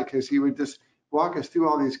best guy because he would just walk us through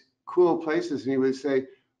all these cool places, and he would say,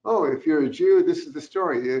 oh, if you're a Jew, this is the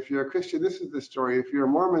story. If you're a Christian, this is the story. If you're a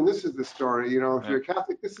Mormon, this is the story. If Yeah. you're a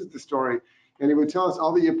Catholic, this is the story. And he would tell us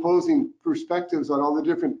all the opposing perspectives on all the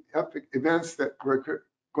different epic events that were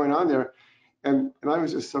going on there. And I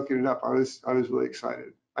was just soaking it up. I was really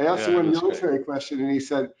excited. I asked him Yeah, it one was great. military question, and he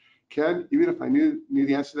said, Ken, even if I knew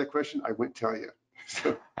the answer to that question, I wouldn't tell you.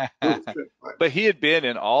 So it was good fun. But he had been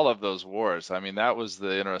in all of those wars. I mean, that was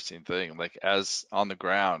the interesting thing, like as on the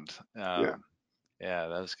ground. Yeah. Yeah,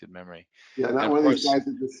 that was a good memory. Yeah. And Not of one of these course, guys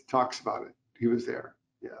that just talks about it. He was there.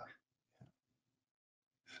 Yeah.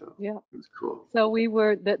 So Yeah. it was cool. So we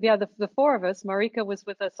were the four of us. Marika was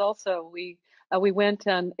with us also. We went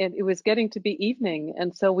and it was getting to be evening,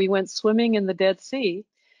 and so we went swimming in the Dead Sea,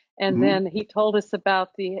 and Mhm. then he told us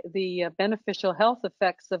about the beneficial health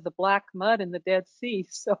effects of the black mud in the Dead Sea.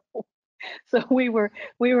 So we were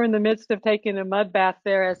in the midst of taking a mud bath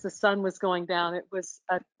there as the sun was going down. It was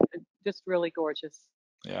just really gorgeous.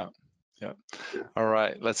 yeah, yeah. Yeah. All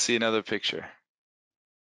right, let's see another picture.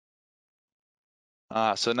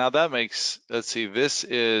 So now that makes, let's see, this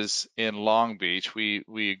is in Long Beach.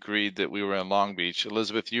 We agreed that we were in Long Beach.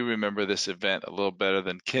 Elizabeth, you remember this event a little better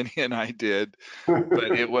than Kenny and I did,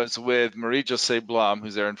 but it was with Marie Jose Blum,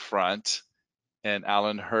 who's there in front, and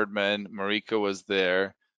Alan Herdman. Marika was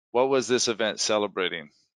there. What was this event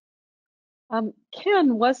celebrating?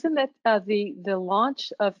 Ken, wasn't it the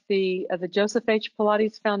launch of the Joseph H.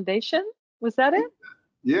 Pilates Foundation? Was that it?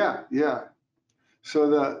 Yeah. Yeah. So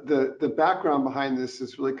the background behind this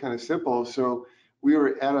is really kind of simple. So we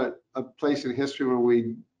were at a place in history where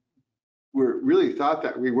we really thought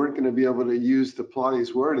that we weren't going to be able to use the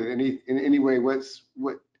Pilates word in any way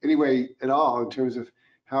any way at all in terms of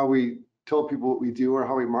how we told people what we do or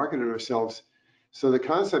how we marketed ourselves. So the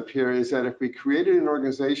concept here is that if we created an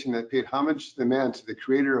organization that paid homage to the man, to the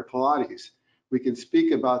creator of Pilates, we could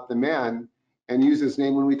speak about the man and use his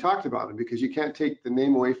name when we talked about him, because you can't take the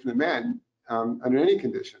name away from the man under any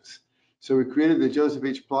conditions. So we created the Joseph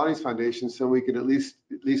H. Pilates Foundation so we could at least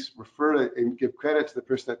refer to and give credit to the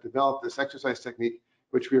person that developed this exercise technique,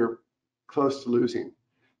 which we were close to losing.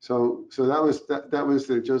 So that was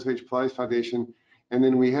the Joseph H. Pilates Foundation. And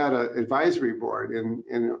then we had an advisory board, and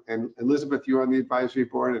Elizabeth, you were on the advisory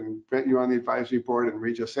board, and Brent, you were on the advisory board, and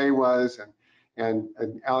Marie Jose was, and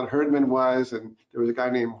Alan Herdman was, and there was a guy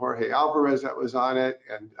named Jorge Alvarez that was on it,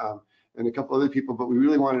 and a couple other people, but we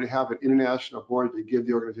really wanted to have an international board to give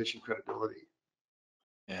the organization credibility.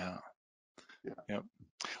 Yeah. Yeah. Yep.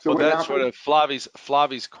 So Well, what that's sort happened? of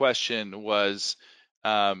Flavi's question was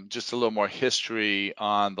just a little more history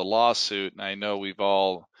on the lawsuit. And I know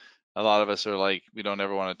a lot of us are like, we don't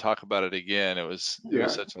ever want to talk about it again. It was Yeah.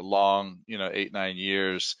 such a long, 8-9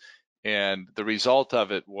 years. And the result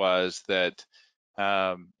of it was that,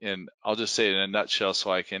 and I'll just say it in a nutshell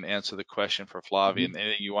so I can answer the question for Flavi, and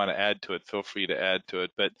anything you want to add to it, feel free to add to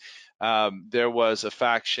it. But there was a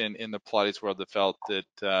faction in the Pilates world that felt that,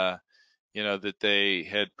 that they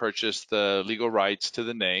had purchased the legal rights to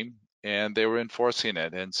the name and they were enforcing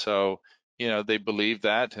it. And so, they believed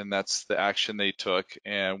that, and that's the action they took.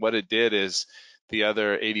 And what it did is the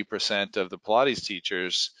other 80% of the Pilates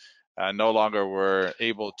teachers no longer were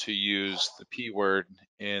able to use the P word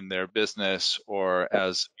in their business or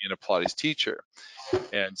as being a Pilates teacher.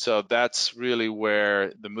 And so that's really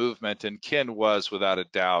where the movement, and Ken was without a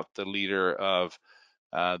doubt the leader of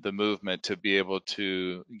the movement to be able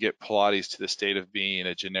to get Pilates to the state of being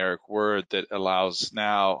a generic word that allows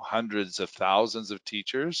now hundreds of thousands of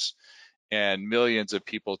teachers and millions of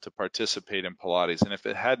people to participate in Pilates. And if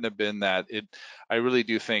it hadn't have been that, I really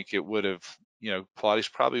do think it would have, Pilates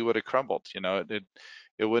probably would have crumbled.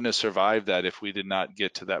 It wouldn't have survived that if we did not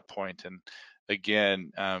get to that point. And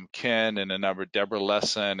again, Ken and Deborah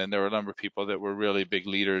Lesson, and there were a number of people that were really big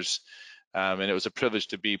leaders. And it was a privilege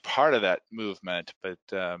to be part of that movement. But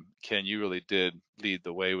Ken, you really did lead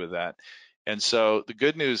the way with that. And so the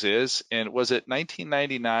good news is, and was it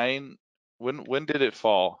 1999? When did it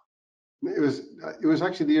fall? It was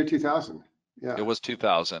actually the year 2000. Yeah. It was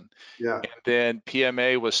 2000. Yeah. And then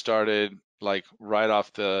PMA was started like right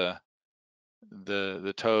off the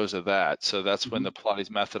toes of that. So that's when the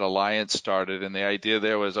Pilates Method Alliance started. And the idea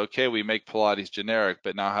there was, okay, we make Pilates generic,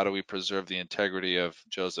 but now how do we preserve the integrity of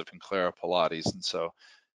Joseph and Clara Pilates? And so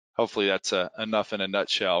hopefully that's enough in a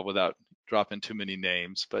nutshell without dropping too many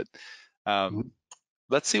names. But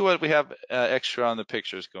let's see what we have extra on the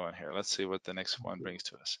pictures going here. Let's see what the next one brings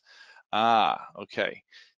to us. Okay.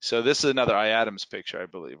 So this is another Adams picture, I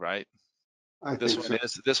believe, right? I think so.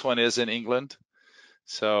 This one is in England.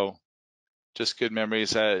 So just good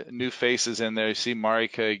memories. New faces in there. You see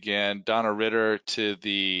Marika again, Donna Ritter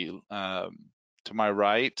to my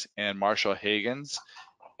right, and Marshall Hagens.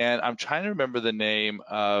 And I'm trying to remember the name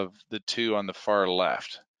of the two on the far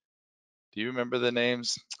left. Do you remember the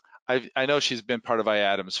names? I know she's been part of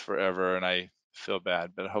Adams forever, and I feel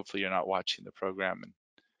bad, but hopefully you're not watching the program.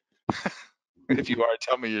 And if you are,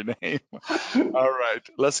 tell me your name. All right,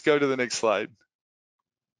 let's go to the next slide.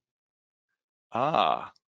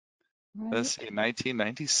 Let's see,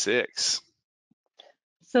 1996.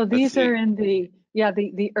 So these are in the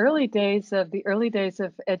early days of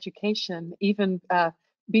education, even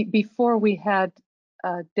before we had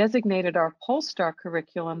designated our Polestar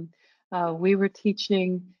curriculum. We were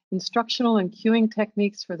teaching instructional and cueing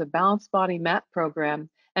techniques for the Balanced Body Mat program.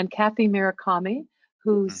 And Kathy Murakami,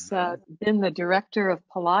 who's been the director of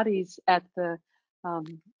Pilates at the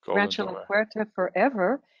Rancho La Puerta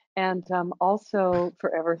forever, and also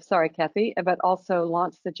forever, sorry, Kathy, but also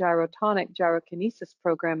launched the gyrotonic gyrokinesis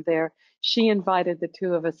program there. She invited the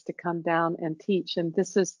two of us to come down and teach, and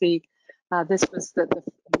this was the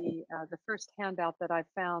first handout that I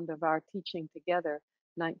found of our teaching together,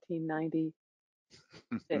 1996.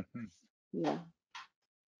 Yeah.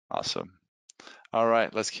 Awesome. All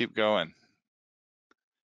right, let's keep going.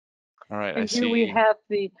 All right, and here we have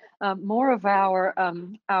the more of our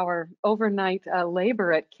overnight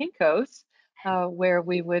labor at Kinko's, where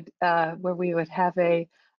we would have a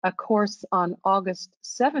course on August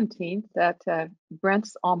 17th at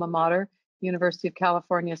Brent's alma mater, University of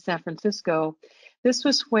California, San Francisco. This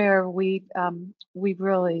was where we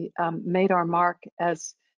really made our mark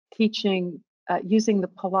as teaching using the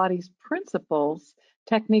Pilates principles.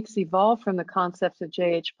 Techniques evolved from the concepts of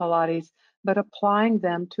J.H. Pilates, but applying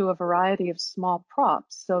them to a variety of small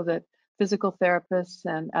props so that physical therapists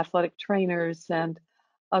and athletic trainers and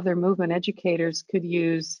other movement educators could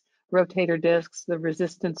use rotator discs, the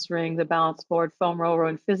resistance ring, the balance board, foam roller,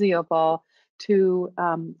 and physio ball to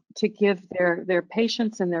give their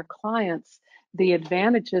patients and their clients the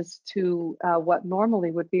advantages to what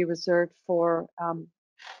normally would be reserved for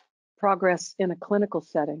progress in a clinical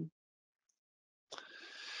setting.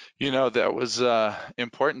 You know, that was an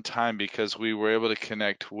important time because we were able to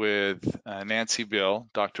connect with Nancy Bill,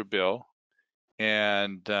 Dr. Bill,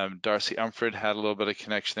 and Darcy Umford had a little bit of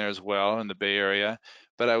connection there as well in the Bay Area.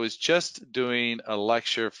 But I was just doing a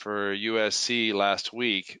lecture for USC last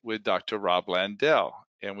week with Dr. Rob Landell,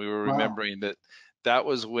 and we were Wow. remembering that that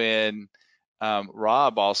was when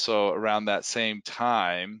Rob also around that same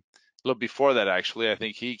time, a little before that actually, I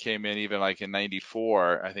think he came in even like in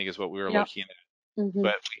 '94, I think is what we were Yep. looking at. Mm-hmm.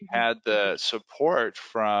 But we had the support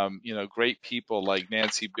from, you know, great people like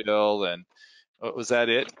Nancy Bill and was that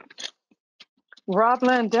it? Rob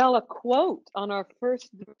Landell, a quote on our first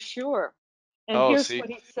brochure. And Oh, here's see. what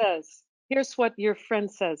he says. Here's what your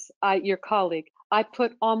friend says, your colleague. I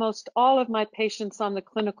put almost all of my patients on the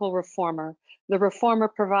clinical reformer. The reformer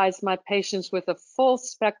provides my patients with a full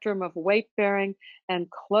spectrum of weight bearing and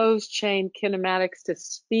closed chain kinematics to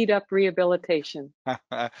speed up rehabilitation.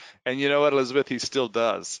 And you know what, Elizabeth, he still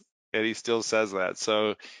does. And he still says that.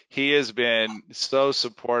 So he has been so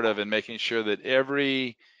supportive in making sure that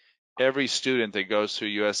every student that goes through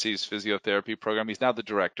USC's physiotherapy program, he's now the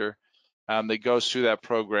director, that goes through that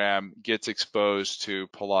program gets exposed to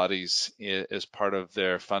Pilates as part of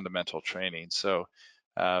their fundamental training. So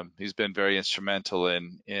he's been very instrumental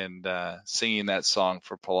in singing that song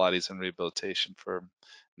for Pilates and rehabilitation for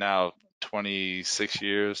now 26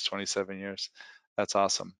 years, 27 years. That's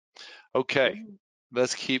awesome. Okay,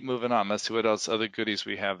 let's keep moving on. Let's see what else other goodies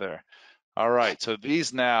we have there. All right, so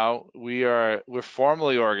these now we're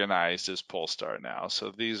formally organized as Polestar now.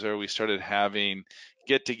 So these are we started having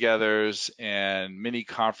get-togethers and mini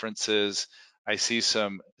conferences. I see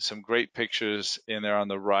some great pictures in there on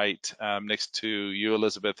the right. Next to you,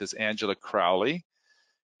 Elizabeth, is Angela Crowley,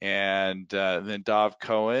 and then Dov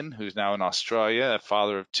Cohen, who's now in Australia, a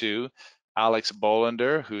father of two. Alex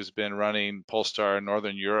Bolander, who's been running Polestar in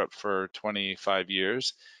Northern Europe for 25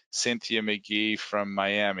 years. Cynthia McGee from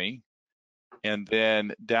Miami. And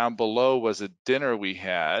then down below was a dinner we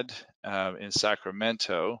had in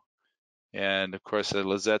Sacramento. And of course,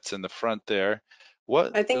 Lizette's in the front there.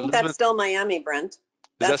 What, I think that's Elizabeth, still Miami, Brent. is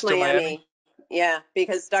that That's still Miami? Miami. Yeah,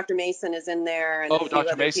 because Dr. Mason is in there and a Oh, few Dr.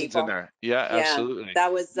 other Mason's in people. there. Yeah, Yeah, absolutely.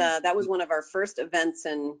 that was one of our first events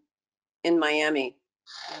in Miami.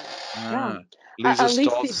 Yeah. Ah, Lisa Alicia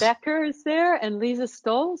Stoltz. Becker is there and Lisa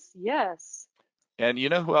Stolz. Yes. And you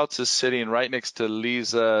know who else is sitting right next to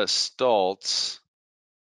Lisa Stoltz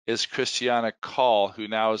is Christiana Call, who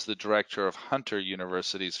now is the director of Hunter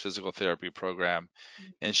University's physical therapy program.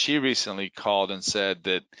 And she recently called and said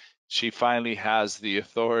that she finally has the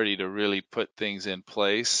authority to really put things in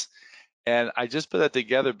place. And I just put that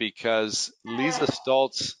together because Lisa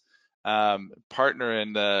Stoltz, partner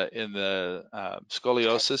in the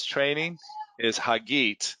scoliosis training, is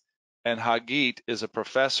Hagit, and Hagit is a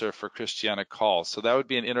professor for Christiana Call. So that would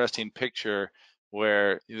be an interesting picture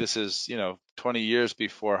where this is, 20 years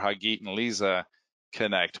before Hagit and Lisa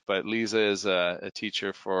connect. But Lisa is a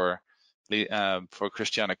teacher for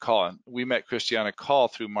Christiana Call. And we met Christiana Call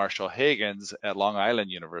through Marshall Hagens at Long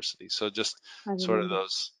Island University. So just I sort of remember.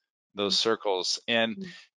 those circles. And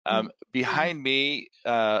Mhm. behind me,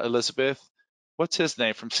 Elizabeth, what's his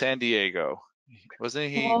name from San Diego?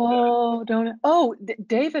 Wasn't he? Oh, don't. Oh,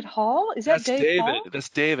 David Hall? Is that That's Dave David. Hall? That's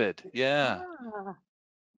David. Yeah, Ah,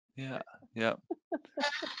 yeah, yeah.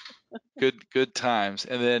 Good times.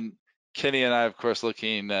 And then Kenny and I, of course,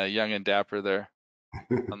 looking young and dapper there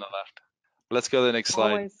on the left. Let's go to the next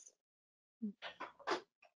slide. always.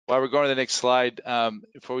 While we're going to the next slide,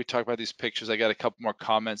 before we talk about these pictures, I got a couple more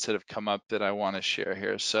comments that have come up that I want to share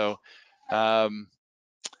here. So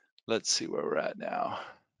let's see where we're at now.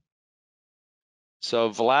 So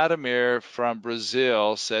Vladimir from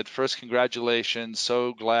Brazil said, first, congratulations.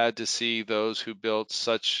 So glad to see those who built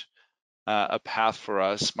such a path for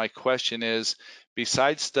us. My question is,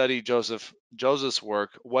 besides study Joseph's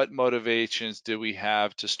work, what motivations do we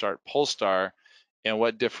have to start Polestar, and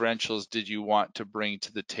what differentials did you want to bring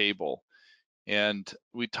to the table? And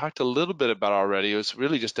we talked a little bit about already. It was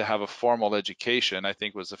really just to have a formal education, I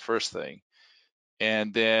think was the first thing.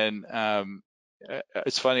 And then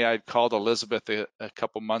it's funny, I called Elizabeth a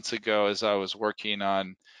couple months ago as I was working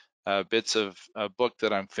on bits of a book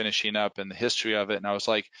that I'm finishing up and the history of it. And I was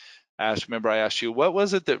like, remember I asked you, what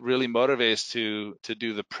was it that really motivated us to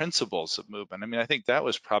do the principles of movement? I mean, I think that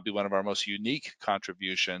was probably one of our most unique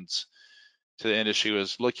contributions to the industry,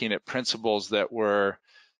 was looking at principles that were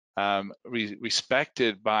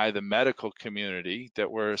respected by the medical community,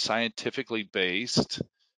 that were scientifically based,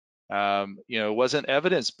 It wasn't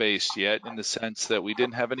evidence-based yet in the sense that we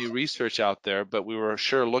didn't have any research out there, but we were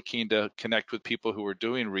sure looking to connect with people who were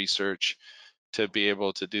doing research to be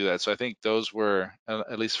able to do that. So I think those were,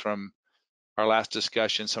 at least from our last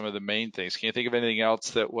discussion, some of the main things. Can you think of anything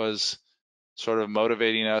else that was sort of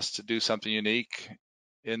motivating us to do something unique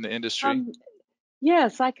in the industry? Um,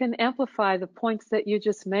 yes, I can amplify the points that you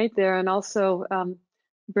just made there, and also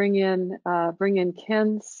bring in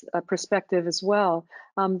Ken's perspective as well.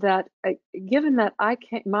 That given that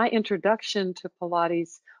my introduction to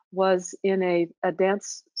Pilates was in a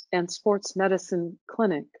dance and sports medicine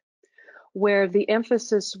clinic, where the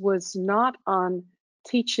emphasis was not on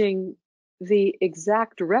teaching the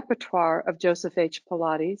exact repertoire of Joseph H.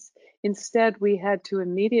 Pilates. Instead, we had to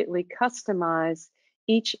immediately customize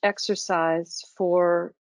each exercise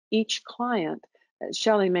for each client.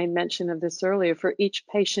 Shelley made mention of this earlier, for each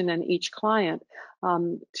patient and each client,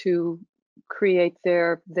 to create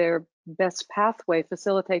their best pathway,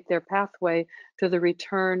 facilitate their pathway to the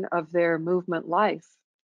return of their movement life.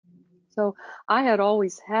 So I had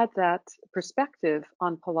always had that perspective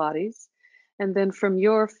on Pilates. And then from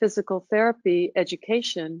your physical therapy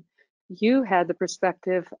education, you had the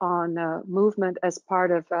perspective on movement as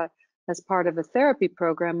part of a therapy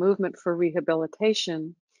program, movement for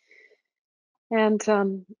rehabilitation. And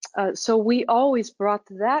so we always brought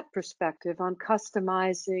that perspective on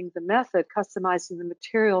customizing the method, customizing the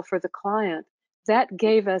material for the client. That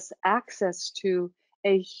gave us access to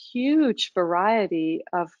a huge variety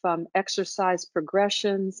of exercise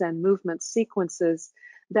progressions and movement sequences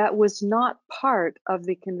that was not part of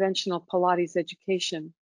the conventional Pilates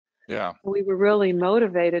education. Yeah. We were really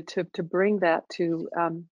motivated to bring that to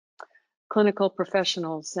clinical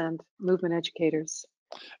professionals and movement educators.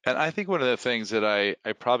 And I think one of the things that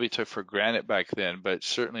I probably took for granted back then, but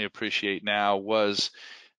certainly appreciate now, was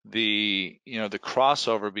the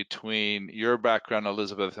crossover between your background,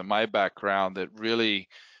 Elizabeth, and my background that really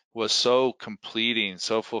was so completing,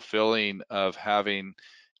 so fulfilling, of having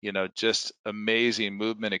just amazing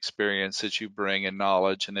movement experience that you bring, and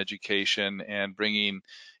knowledge and education, and bringing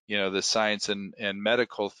the science and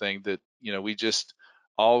medical thing that we just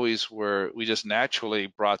we just naturally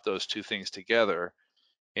brought those two things together.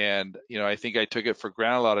 And I think I took it for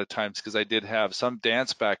granted a lot of times because I did have some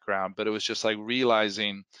dance background, but it was just like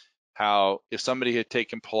realizing how if somebody had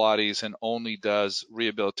taken Pilates and only does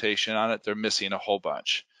rehabilitation on it, they're missing a whole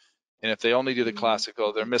bunch. And if they only do the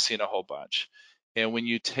classical, they're missing a whole bunch. And when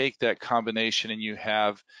you take that combination and you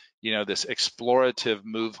have, this explorative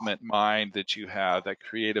movement mind that you have, that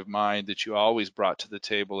creative mind that you always brought to the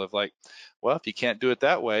table of like, well, if you can't do it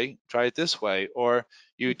that way, try it this way, or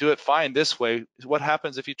you do it fine this way, what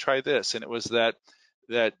happens if you try this? And it was that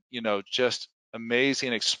just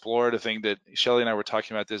amazing explorative thing that Shelley and I were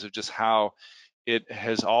talking about, this of just how it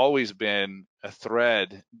has always been a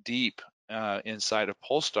thread deep inside of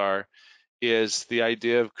Polestar, is the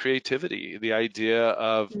idea of creativity, the idea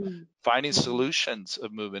of finding solutions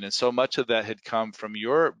of movement. And so much of that had come from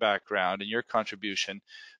your background and your contribution,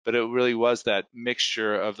 but it really was that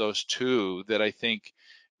mixture of those two that I think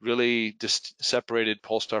really just separated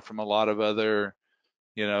Polestar from a lot of other,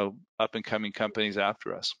 up and coming companies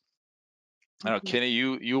after us. I don't know, Kenny,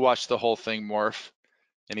 you watched the whole thing morph.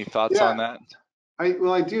 Any thoughts on Yeah, that?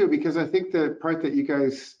 I do, because I think the part that you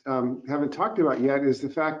guys haven't talked about yet is the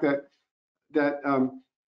fact that the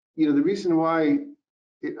reason why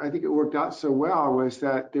I think it worked out so well was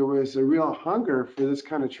that there was a real hunger for this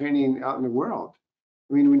kind of training out in the world.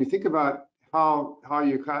 I mean, when you think about how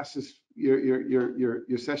your classes,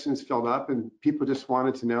 your sessions filled up, and people just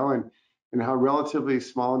wanted to know, and how relatively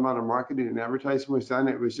small amount of marketing and advertising was done,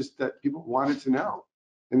 it was just that people wanted to know,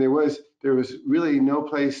 and there was really no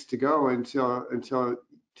place to go until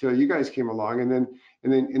you guys came along, and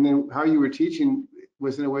then how you were teaching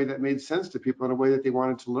was in a way that made sense to people, in a way that they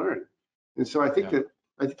wanted to learn. And so I think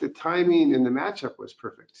the timing and the matchup was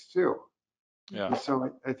perfect too. Yeah. And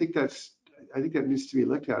so I think that needs to be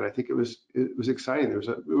looked at. I think it was exciting. There was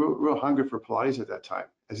a real hunger for Pilates at that time,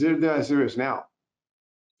 as there is now.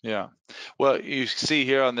 Yeah. Well, you see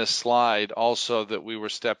here on this slide also that we were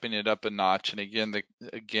stepping it up a notch. And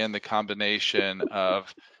again, the combination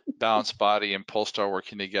of Balanced Body and Polestar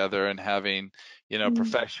working together and having,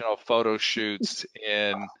 professional photo shoots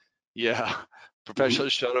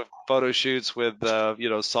photo shoots with,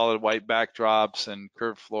 solid white backdrops and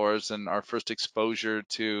curved floors, and our first exposure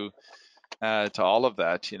to all of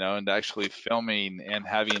that, and actually filming and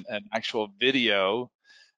having an actual video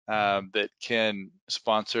that Ken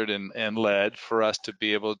sponsored and led for us to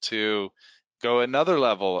be able to go another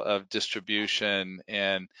level of distribution.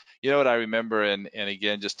 And you know what I remember, and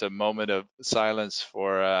again, just a moment of silence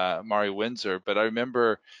for Mari Windsor, but I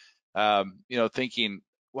remember you know, thinking,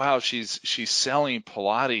 wow, she's selling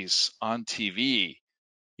Pilates on TV,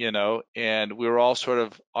 you know, and we were all sort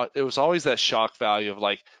of, it was always that shock value of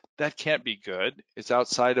like, that can't be good. It's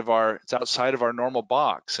outside of our normal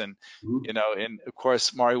box. And, Mhm. you know, and of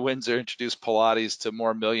course, Mari Windsor introduced Pilates to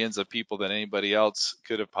more millions of people than anybody else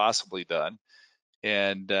could have possibly done.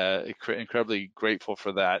 And incredibly grateful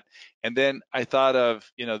for that. And then I thought of,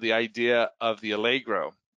 you know, the idea of the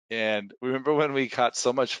Allegro. And remember when we got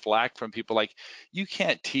so much flack from people like, you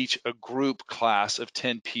can't teach a group class of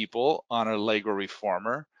 10 people on an Allegro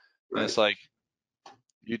reformer. And Right. it's like,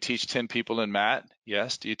 you teach 10 people in mat?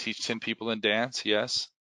 Yes. Do you teach 10 people in dance? Yes.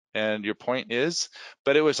 And your point is,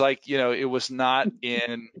 but it was like, you know, it was not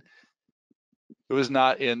in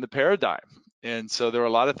the paradigm. And so there were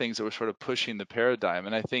a lot of things that were sort of pushing the paradigm.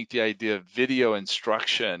 And I think the idea of video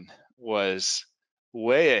instruction was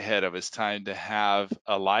way ahead of its time to have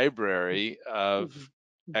a library of Mhm.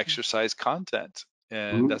 Mhm. exercise content.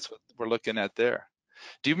 And Mhm. that's what we're looking at there.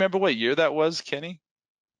 Do you remember what year that was, Kenny?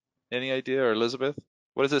 Any idea, or Elizabeth?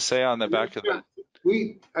 What does it say on the back of Yeah,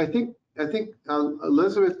 the? I think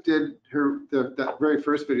Elizabeth did that very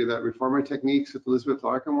first video, that reformer techniques with Elizabeth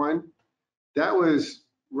Larkam one. That was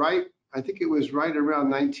right. I think it was right around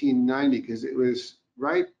 1990, because it was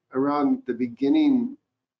right around the beginning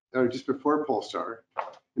or just before Polestar,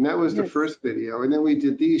 and that was the Yes. first video. And then we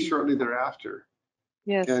did these shortly thereafter.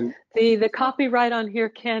 Yes. And The copyright on here,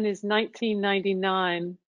 Ken, is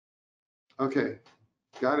 1999. okay,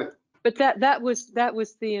 got it. But that was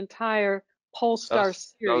the entire Polestar That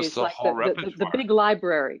was series, the like whole the repertoire. big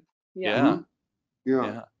library. Yeah. Yeah, Mhm. Yeah.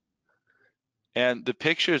 yeah. And the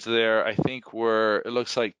pictures there, I think, were, it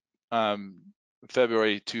looks like um,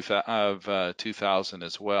 February 2000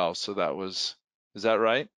 as well. So that was, is that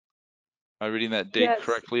right? Am I reading that date Yes.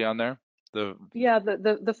 correctly on there? The Yeah.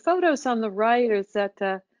 The photos on the right is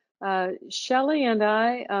that Shelley and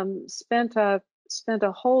I spent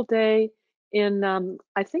a whole day in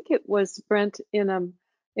I think it was Brent in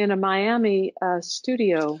a Miami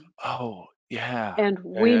studio, Oh, yeah, and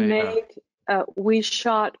yeah, yeah, yeah. we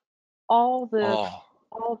shot all the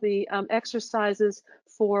Oh, exercises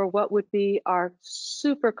for what would be our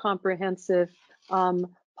super comprehensive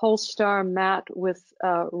Polestar mat with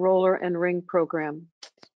roller and ring program.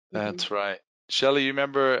 Hmm. that's right. Shelley, you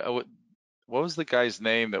remember what was the guy's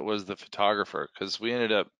name that was the photographer? Because we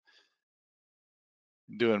ended up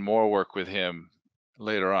doing more work with him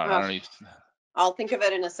later on. I Oh, don't even, I'll think of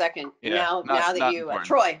it in a second. yeah, Now that not you, important.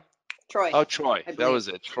 Troy, Oh, Troy, I that believe. was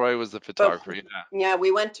it. Troy was the But photographer. Yeah. yeah,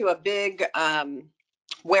 we went to a big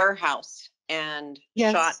warehouse and shot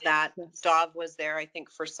Yes, that. yes, Dov was there, I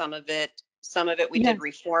think, for some of it. Some of it we did yes.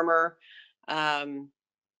 reformer, um,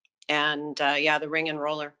 and yeah, the ring and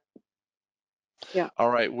roller. Yeah. All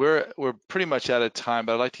right, we're pretty much out of time,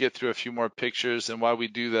 but I'd like to get through a few more pictures. And while we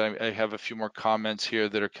do that, I have a few more comments here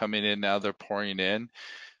that are coming in now. They're pouring in.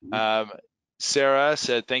 Mhm. Um, Sarah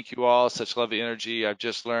said, "Thank you all, such lovely energy. I've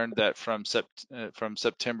just learned that from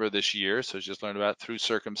September this year, so just learned about through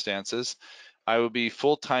circumstances. I will be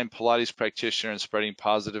full-time Pilates practitioner and spreading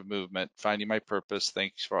positive movement, finding my purpose.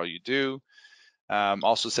 Thanks for all you do."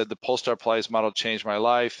 Also said, "The Polestar Pilates model changed my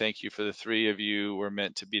life. Thank you for the three of you. We're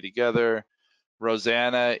meant to be together."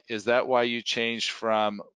 Rosanna, is that why you changed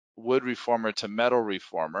from wood reformer to metal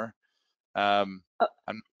reformer? Uh, I'm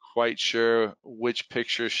not quite sure which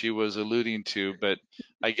picture she was alluding to, but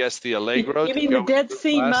I guess the you, Allegro you to mean go the with Dead group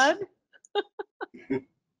Sea class. mud?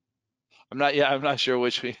 I'm not sure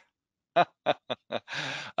which we.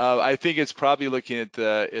 I think it's probably looking at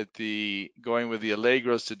the going with the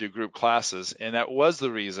Allegros to do group classes, and that was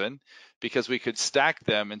the reason, because we could stack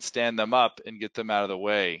them and stand them up and get them out of the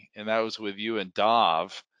way, and that was with you and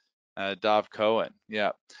Dov Cohen.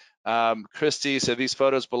 Yeah. Christy said these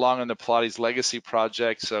photos belong on the Pilates Legacy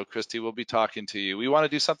Project. So Christy, we'll be talking to you. We want to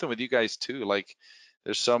do something with you guys too. Like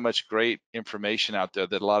there's so much great information out there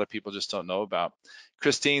that a lot of people just don't know about.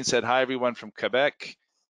 Christine said, hi everyone from Quebec.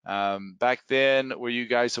 Back then, were you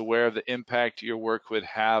guys aware of the impact your work would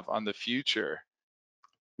have on the future?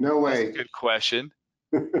 No That's a way. good question.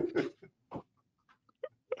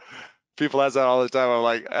 People ask that all the time. I'm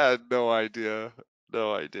like, I had no idea,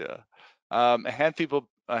 no idea.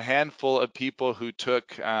 A handful of people who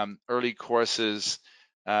took early courses.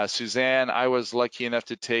 Suzanne, I was lucky enough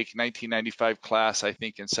to take 1995 class, I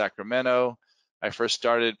think, in Sacramento. I first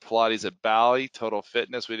started Pilates at Bally, Total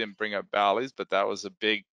Fitness. We didn't bring up Bally's, but that was a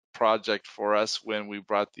big project for us when we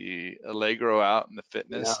brought the Allegro out and the Yeah.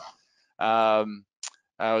 fitness. Um,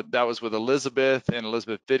 That was with Elizabeth and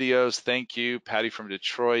Elizabeth Videos. Thank you. Patty from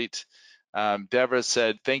Detroit. Deborah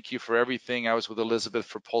said, thank you for everything. I was with Elizabeth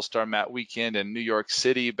for Polestar Mat Weekend in New York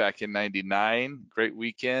City back in '99. Great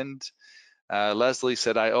weekend. Leslie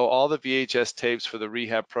said, I owe all the VHS tapes for the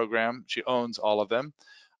rehab program. She owns all of them.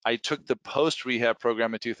 I took the post-rehab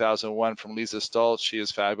program in 2001 from Lisa Stoltz. She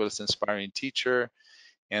is fabulous, inspiring teacher.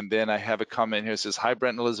 And then I have a comment here that says, hi,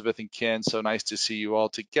 Brent, Elizabeth, and Ken. So nice to see you all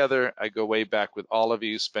together. I go way back with all of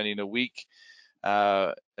you, spending a week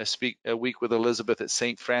with Elizabeth at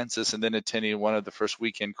St. Francis and then attending one of the first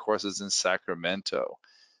weekend courses in Sacramento.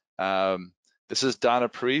 This is Donna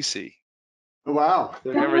Parisi. Oh, wow.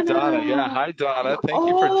 Remember Donna? Yeah. Donna. Hi, Donna. Thank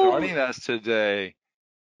you for Oh, joining us today.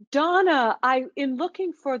 Donna, in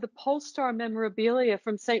looking for the Polestar memorabilia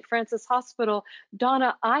from St. Francis Hospital,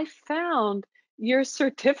 Donna, I found your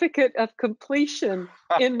certificate of completion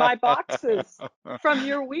in my boxes from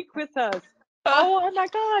your week with us. Oh my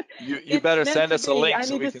God. You It's better meant send to us a be. link I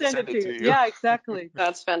so need we to can send send it to it you. to you. Yeah, exactly.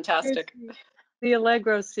 That's Here's fantastic. the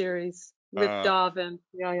Allegro series with Uh, Dov and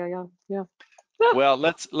yeah. Well,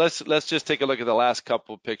 let's just take a look at the last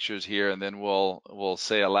couple of pictures here, and then we'll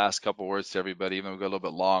say a last couple words to everybody, even though we go a little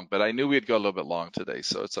bit long. But I knew we'd go a little bit long today,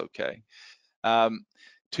 so it's okay.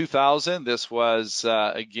 2000. This was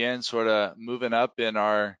again sort of moving up in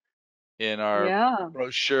our Yeah.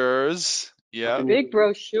 brochures. Yep. Big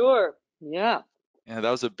brochure. Yeah. Yeah, that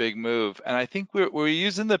was a big move. And I think we're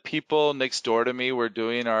using the people next door to me. We're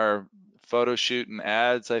doing our photo shoot and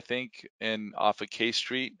ads, I think, in off of K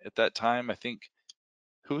Street at that time. I think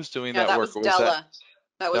who was doing Yeah, that that work, was or was that Della.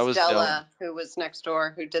 That that was was Della? Della who was next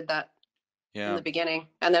door who did that in Yeah. the beginning.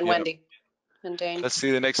 And then Yeah. Wendy and Dane. Let's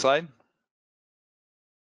see the next slide.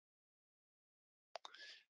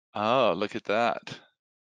 Oh, look at that.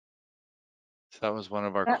 So that was one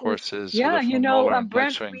of our That was, courses with yeah, a foam roller and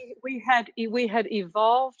flex Brent, train. we had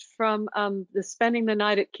evolved from the spending the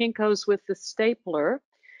night at Kinko's with the stapler,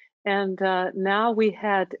 and now we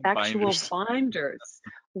had actual Binders. binders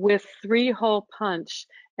with 3-hole punch,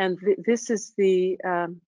 and this is the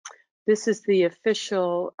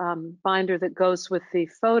official binder that goes with the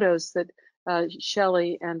photos that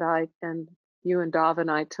Shelley and I and you and Dov and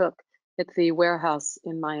I took at the warehouse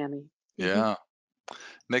in Miami. Yeah.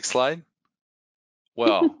 Next slide.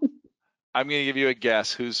 Well, I'm going to give you a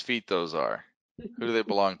guess whose feet those are. Who do they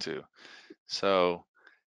belong to? So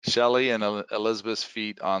Shelley and Elizabeth's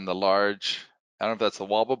feet on the large, I don't know if that's the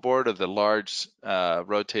wobble board or the large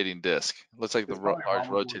rotating disc. Looks like the It's probably large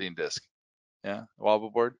wobble board. rotating disc. Yeah,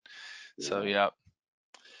 wobble board. So Yeah. yeah,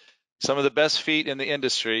 some of the best feet in the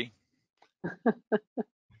industry.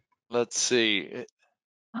 Let's see.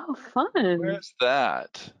 Oh, fun. Where's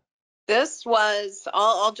that? This was,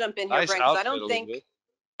 I'll jump in here, Nice Brent, because outfit, Elizabeth.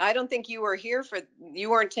 I don't think you were here for, you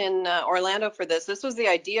weren't in Orlando for this. This was the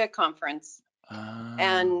IDEA conference.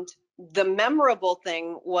 And the memorable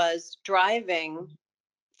thing was driving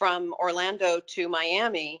from Orlando to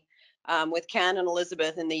Miami with Ken and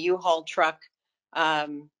Elizabeth in the U-Haul truck,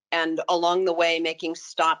 and along the way making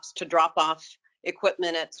stops to drop off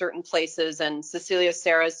equipment at certain places. And Cecilia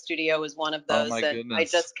Sarah's studio was one of Oh those my that I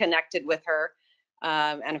goodness. just connected with her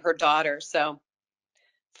and her daughter. So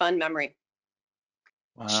fun memory.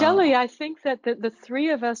 Shelley, Wow. I think that the three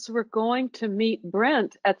of us were going to meet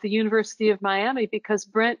Brent at the University of Miami because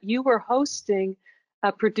Brent, you were hosting,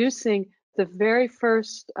 producing the very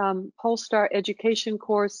first Polestar education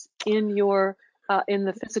course in your in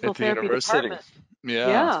the physical At the therapy university. department. Yeah.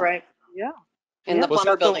 That's Yeah, right. yeah, In the yeah. Was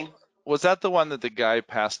Plumber that the building. was that the one that the guy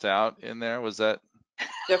passed out in there? Was that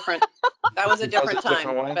Different. That was a that was a different different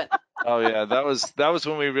time, one? but Oh yeah, that was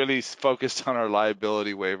when we really focused on our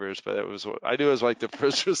liability waivers, but it was I knew it was like the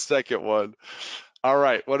first or second one. All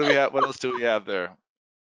right, what do we have? What else do we have there?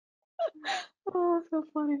 Oh, so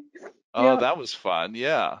funny. Oh, Yeah. that was fun.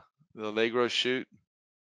 Yeah. The Allegro shoot.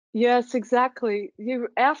 Yes, exactly.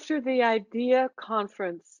 After the IDEA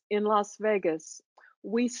conference in Las Vegas,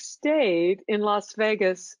 we stayed in Las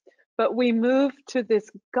Vegas, but we moved to this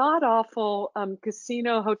god-awful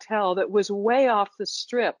casino hotel that was way off the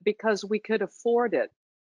strip because we could afford it.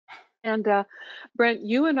 And Brent,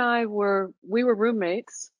 you and we were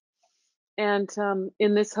roommates, and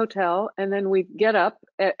in this hotel, and then we'd get up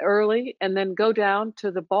early and then go down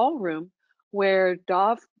to the ballroom where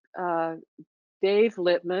Dave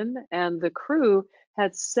Littman and the crew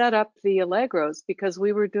had set up the Allegros because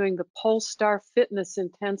we were doing the Polestar Fitness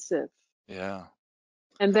Intensive. Yeah.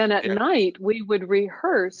 And then at Yeah. night, we would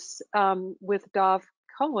rehearse with Dov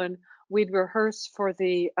Cohen, we'd rehearse for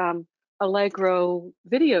the Allegro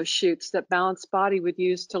video shoots that Balanced Body would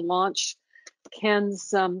use to launch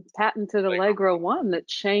Ken's patented Allegro One that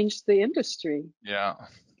changed the industry. Yeah,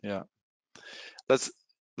 yeah. Let's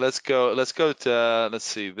let's go to let's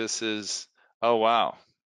see. This is oh wow.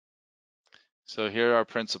 So here are our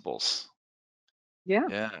principles. Yeah.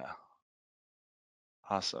 Yeah,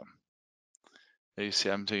 awesome. There you see,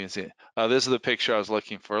 I'm taking see. Oh, this is the picture I was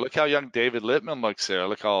looking for. Look how young David Littman looks there.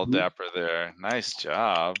 Look how Mhm. dapper there. Nice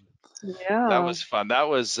job. That Yeah. was fun. That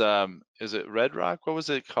was is it Red Rock? What was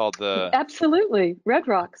it called? The Absolutely. Red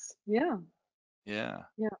Rocks. Yeah. yeah,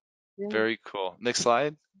 Yeah. Yeah. very cool. Next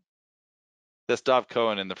slide. That's Dov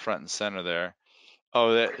Cohen in the front and center there.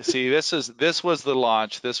 Oh, see, this was the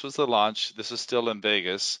launch. This was the launch. This is still in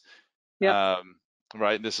Vegas. Yep.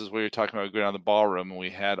 Right. This is where you're talking about going on the ballroom, and we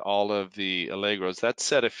had all of the Allegros. That's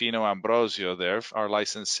Serafino Ambrosio there, our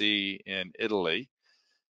licensee in Italy.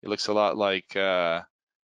 It looks a lot like what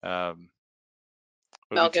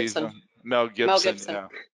did Mel we tease Gibson. them? Mel Mel Gibson. Gibson. Yeah,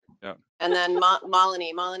 yeah. And then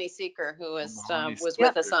Malini Seeker, who was Yep.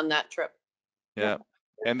 with us on that trip. Yep. Yeah.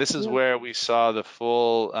 And this is Yep. where we saw the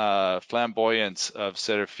full flamboyance of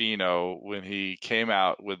Serafino when he came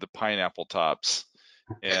out with the pineapple tops.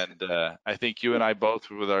 And I think you and I both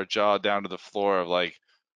were with our jaw down to the floor of like,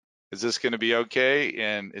 is this going to be okay?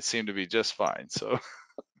 And it seemed to be just fine. So,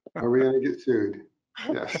 Are we going to get sued?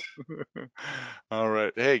 Yes. all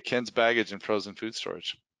right. Hey, Ken's baggage and frozen food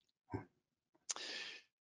storage.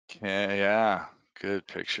 Okay, yeah, good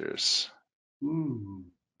pictures. Mm.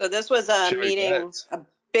 So this was a Sherry meeting, Betts. a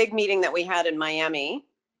big meeting that we had in Miami,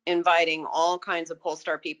 inviting all kinds of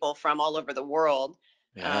Polestar people from all over the world.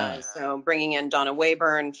 Yeah, So bringing in Donna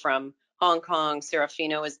Wayburn from Hong Kong,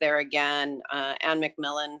 Serafino is there again, Anne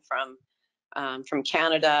McMillan from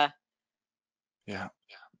Canada. yeah.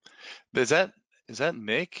 Is that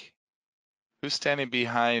Nick? Who's standing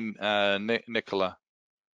behind Nicola?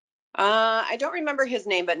 I don't remember his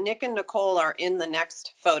name, but Nick and Nicole are in the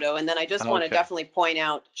next photo. And then I just want to Okay. definitely point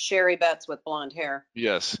out Sherry Betts with blonde hair.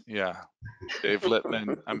 Yes, yeah. Dave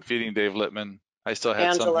Littman. I'm feeding Dave Littman. I still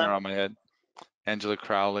had some hair Angela. on my head. Angela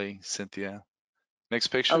Crowley, Cynthia. Next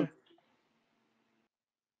Oh, picture.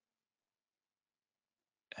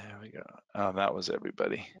 There we go. Oh, that was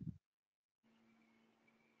everybody.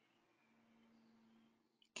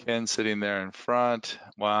 Ken sitting there in front.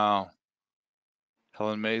 Wow.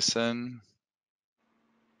 Helen Mason.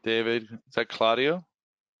 David. Is that Claudio?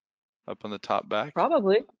 Up on the top back?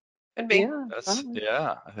 Probably. could be. Yeah. That's, Probably.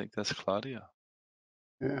 yeah, I think that's Claudio.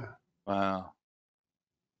 Yeah. Wow.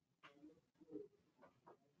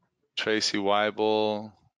 Tracy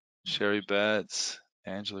Weibel, Sherry Betts,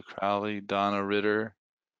 Angela Crowley, Donna Ritter,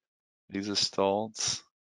 Lisa Stoltz,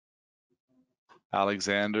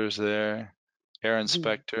 Alexander's there, Aaron Mhm.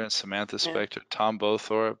 Spector and Samantha Yeah. Spector, Tom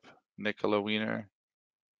Bothorpe, Nicola Wiener,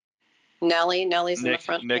 Nellie's in the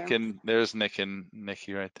front Nick there. and there's Nick and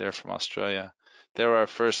Nikki right there from Australia. They were our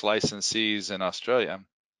first licensees in Australia.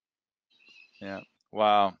 Yeah.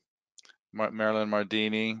 Wow. Marilyn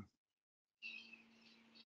Mardini.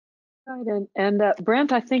 Right. And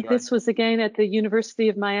Brent, I think Joy. this was again at the University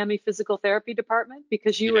of Miami Physical Therapy Department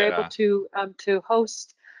because you were able Yeah. to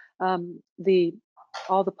host the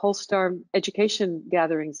all the Polestar education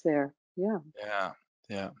gatherings there. Yeah. Yeah.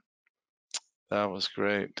 Yeah. That was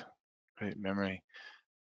great. Great memory.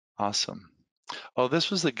 Awesome. Oh, this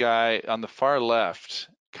was the guy on the far left,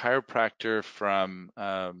 chiropractor from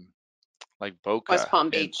like West Boca Palm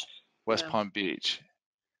in Beach. West Yeah. Palm Beach.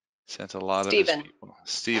 Sent a lot of his Stephen. people.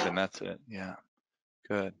 Steven, that's it. Yeah.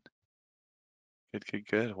 Good. Good, good,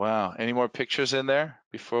 good. Wow. Any more pictures in there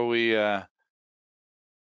before we oh,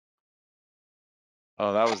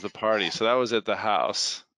 that was the party. So that was at the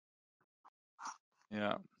house.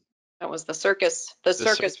 Yeah. That was the The circus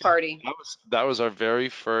circus. party. That was our very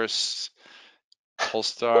first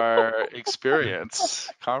Polestar experience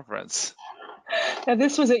conference. And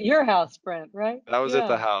this was at your house, Brent, right? That was at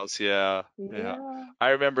the Yeah. house, yeah, yeah. Yeah. I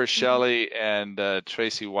remember Mhm. Shelley and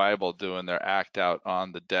Tracy Weibel doing their act out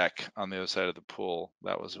on the deck on the other side of the pool.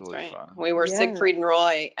 That was That's really right. fun. We were Yeah. Siegfried and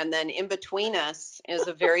Roy, and then in between us is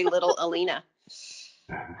a very little Alina,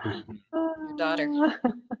 Mhm. your daughter. Ah.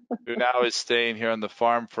 Who now is staying here on the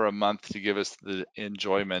farm for a month to give us the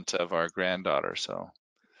enjoyment of our granddaughter. So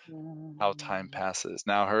how time passes.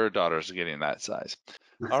 Now her daughter's getting that size.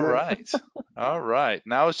 That's All it. right. All right.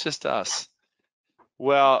 Now it's just us.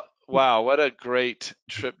 Well, wow, what a great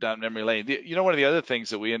trip down memory lane. One of the other things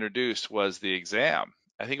that we introduced was the exam.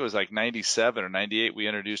 I think it was like 97 or 98. We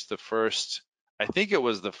introduced I think it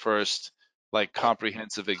was the first like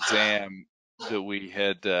comprehensive exam that we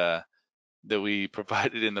had that we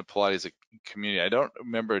provided in the Pilates community. I don't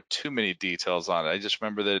remember too many details on it. I just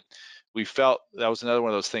remember that we felt that was another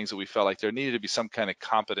one of those things that we felt like there needed to be some kind of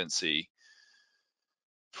competency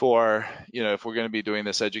for, if we're going to be doing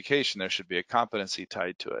this education, there should be a competency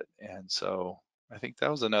tied to it. And so I think that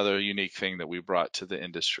was another unique thing that we brought to the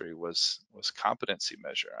industry was competency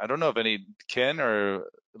measure. I don't know if Ken or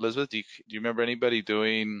Elizabeth, do you remember anybody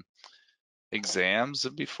doing exams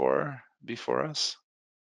before us?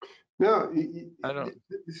 No, I don't.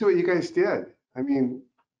 this is what you guys did. I mean,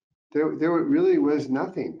 there really was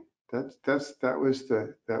nothing. That was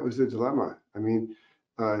the dilemma. I mean,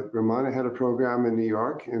 Ramona had a program in New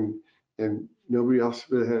York, and nobody else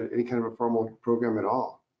really had any kind of a formal program at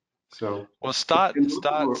all. So, Well, and most of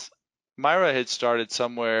them were, Myra had started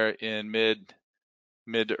somewhere in mid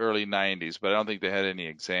to early 90s, but I don't think they had any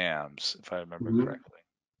exams, if I remember mhm, correctly.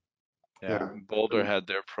 Yeah, yeah. Boulder had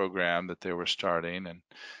their program that they were starting, and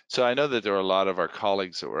so I know that there were a lot of our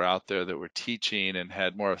colleagues that were out there that were teaching and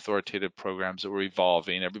had more authoritative programs that were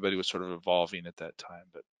evolving. Everybody was sort of evolving at that time,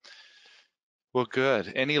 but well,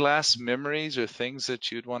 good. Any last memories or things that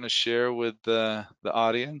you'd want to share with the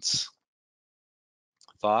audience?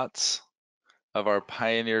 Thoughts of our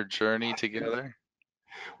pioneer journey together?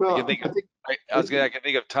 I can Well, think of, I can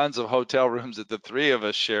think of tons of hotel rooms that the three of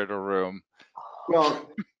us shared a room. well,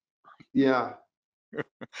 yeah.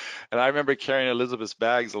 And I remember carrying Elizabeth's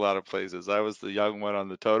bags a lot of places. I was the young one on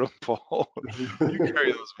the totem pole. You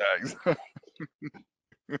carry those bags.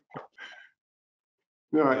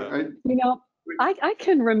 No, Uh, You know, I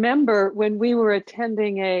can remember when we were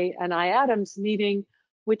attending an IADAMS meeting,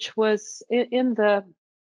 which was in the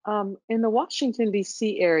Washington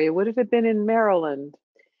D.C. area. Would it have been in Maryland?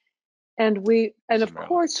 And of Maryland.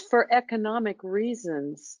 course, for economic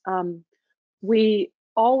reasons, we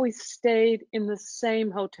always stayed in the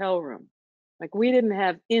same hotel room. Like we didn't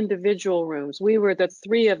have individual rooms. We were the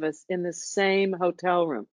three of us in the same hotel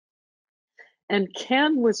room. And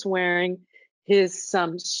Ken was wearing his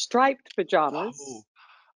striped Oh, pajamas,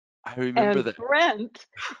 I remember and that.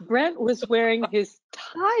 Brent was wearing his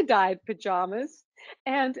tie-dyed pajamas.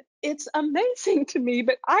 And it's amazing to me,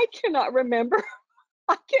 but I cannot remember.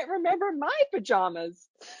 I can't remember my pajamas.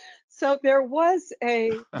 So there was a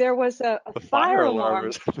The fire fire alarm or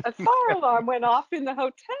alarm. something. A fire alarm went off in the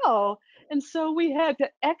hotel, and so we had to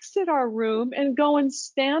exit our room and go and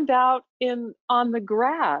stand out on the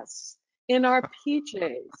grass in our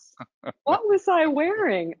PJs. What was I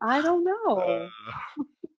wearing? I don't know. Uh,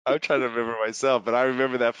 I'm trying to remember myself, but I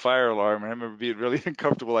remember that fire alarm. I remember being really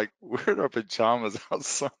uncomfortable, like we're in our pajamas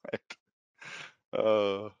outside.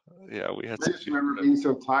 Uh, yeah, we had I some just good remember being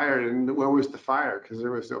so tired, and where was the fire? Because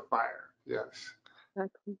there was no fire. Yes.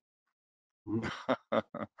 Exactly. Mhm. I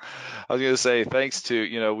was going to say, thanks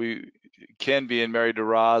to, Ken being married to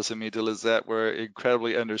Roz and me to Lizette, we're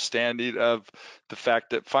incredibly understanding of the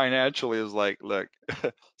fact that financially is like, look,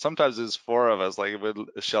 sometimes there's four of us, like when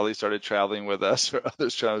Shelly started traveling with us or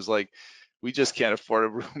others, I was like, we just can't afford a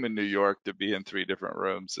room in New York to be in three different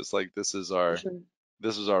rooms. It's like, Sure.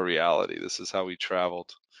 this is our reality. This is how we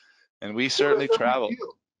traveled. And we Well, it was certainly no big traveled.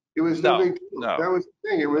 deal. It was no No, big deal. no, That was the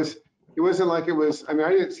thing. no. It wasn't like it was. I mean,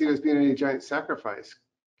 I didn't see it as being any giant sacrifice.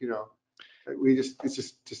 You know,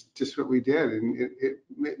 it's just what we did, and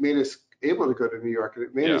it made us able to go to New York, and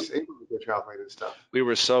it made Yeah, us able to go traveling and stuff. we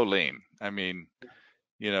were so lean. I mean,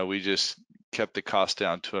 we just kept the cost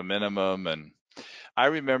down to a minimum. And I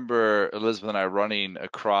remember Elizabeth and I running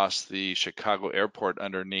across the Chicago airport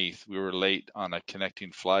underneath. We were late on a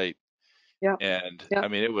connecting flight. Yeah. And Yeah. I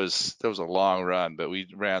mean, that was a long run, but we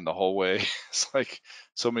ran the whole way. It's like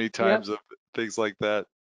so many Yep. times of things like that.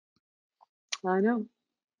 I know.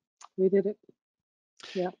 We did it.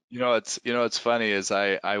 Yeah. It's funny is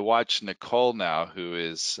I watch Nicole now, who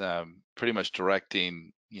is pretty much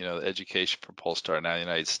directing, the education for Polestar now in the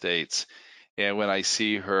United States. And when I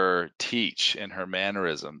see her teach and her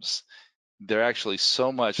mannerisms, they're actually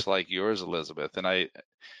so much like yours, Elizabeth. And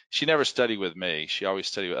she never studied with me. She always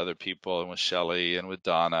studied with other people and with Shelley and with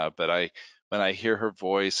Donna. But when I hear her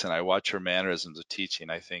voice and I watch her mannerisms of teaching,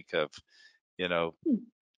 I think of, you know,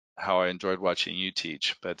 how I enjoyed watching you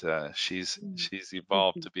teach. But she's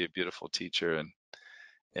evolved Mhm. to be a beautiful teacher,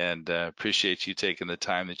 and appreciate you taking the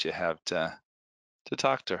time that you have to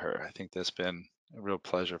talk to her. I think that's been a real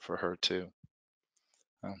pleasure for her too.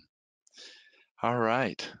 Um, all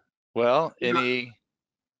right. Well, You know, any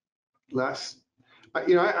Les,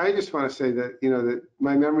 I just want to say that that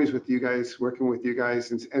my memories with you guys, working with you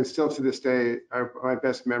guys, and still to this day, are my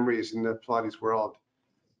best memories in the Pilates world.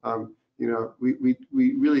 We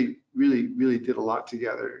really did a lot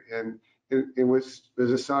together, and was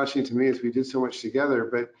astonishing to me is we did so much together,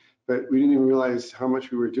 but but we didn't even realize how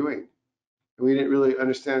much we were doing. And we didn't really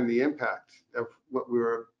understand the impact of what we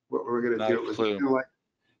were going to Not do. a clue.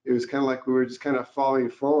 It was kind of like we were just kind of falling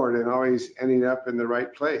forward and always ending up in the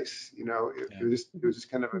right place. You know, it was just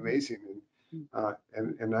kind of amazing.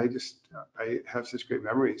 And I have such great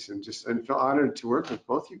memories and feel honored to work with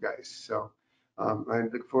both you guys. So I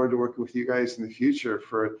look forward to working with you guys in the future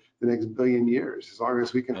for the next billion years, as long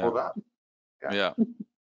as we can hold up. Yeah.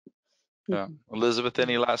 Elizabeth,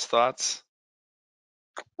 any last thoughts?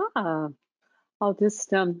 I'll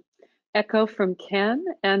just echo from Ken,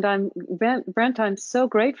 and Brent, I'm so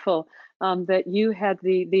grateful that you had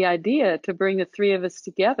the idea to bring the three of us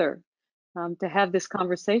together to have this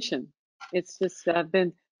conversation. It's just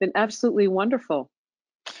been absolutely wonderful,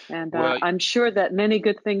 and Well, I'm sure that many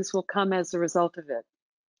good things will come as a result of it.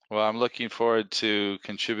 well, I'm looking forward to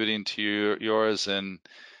contributing to yours and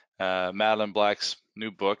Madeline Black's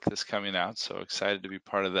new book that's coming out. So excited to be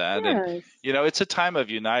part of that. And Yes. you know, it's a time of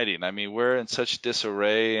uniting. I mean, we're in such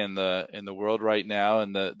disarray in the world right now,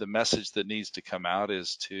 and the message that needs to come out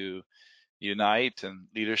is to unite, and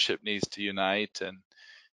leadership needs to unite,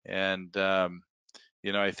 and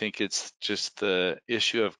you know, I think it's just the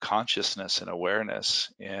issue of consciousness and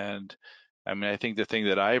awareness. And I mean, I think the thing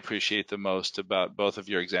that I appreciate the most about both of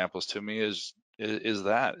your examples to me is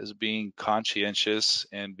being conscientious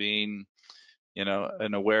and being, you know,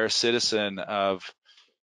 an aware citizen of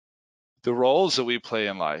the roles that we play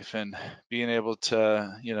in life, and being able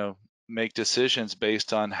to, you know, make decisions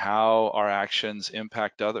based on how our actions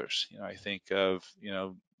impact others. You know, I think of, you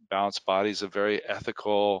know, Balanced Body is a very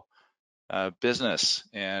ethical business,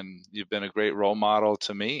 and you've been a great role model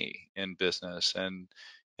to me in business. And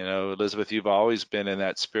you know, Elizabeth, you've always been in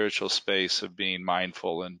that spiritual space of being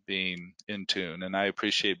mindful and being in tune, and I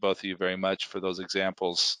appreciate both of you very much for those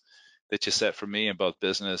examples that you set for me in both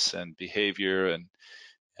business and behavior.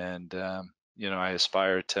 And you know, I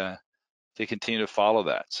aspire to continue to follow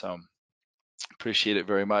that, so appreciate it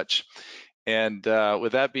very much. And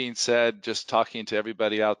with that being said, just talking to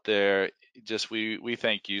everybody out there, just we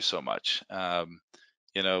thank you so much.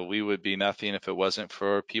 You know, we would be nothing if it wasn't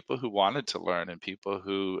for people who wanted to learn and people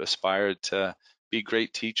who aspired to be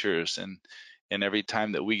great teachers. And every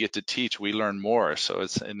time that we get to teach, we learn more. So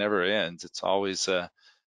it never ends. It's always a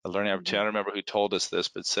learning opportunity. I don't remember who told us this,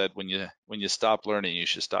 but said when you stop learning, you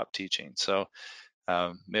should stop teaching. So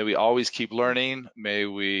may we always keep learning. May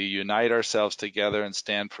we unite ourselves together and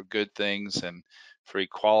stand for good things and for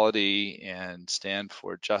equality and stand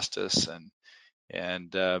for justice.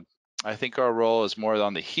 And I think our role is more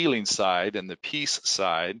on the healing side and the peace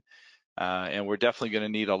side. And we're definitely going to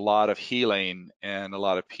need a lot of healing and a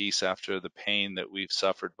lot of peace after the pain that we've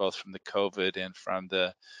suffered, both from the COVID and from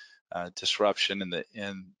the disruption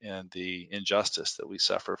and the injustice that we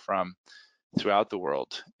suffer from throughout the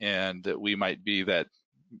world, and that we might be that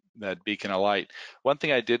beacon of light. One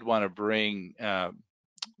thing I did want to bring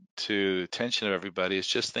to attention of everybody is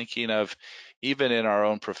just thinking of, even in our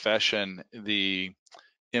own profession, the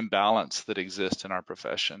imbalance that exists in our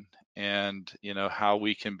profession, and you know, how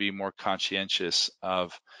we can be more conscientious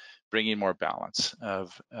of bringing more balance,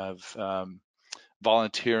 of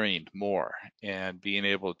volunteering more, and being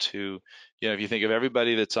able to, you know, if you think of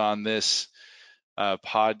everybody that's on this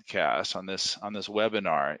podcast, on this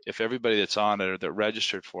webinar, if everybody that's on it or that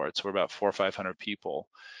registered for it, so we're about 400 or 500 people,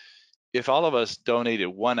 if all of us donated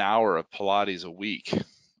 1 hour of Pilates a week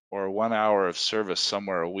or 1 hour of service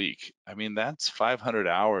somewhere a week, I mean, that's 500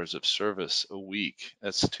 hours of service a week.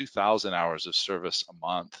 That's 2,000 hours of service a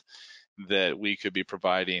month that we could be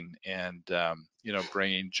providing, and you know,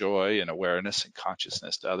 bringing joy and awareness and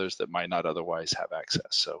consciousness to others that might not otherwise have access.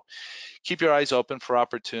 So keep your eyes open for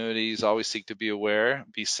opportunities. Always seek to be aware.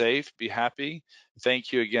 Be safe. Be happy.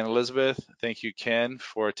 Thank you again, Elizabeth. Thank you, Ken,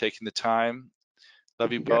 for taking the time.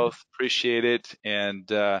 Love you both. Appreciate it. And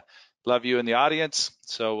love you in the audience.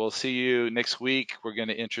 So we'll see you next week. We're going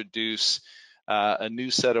to introduce a new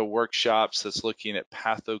set of workshops that's looking at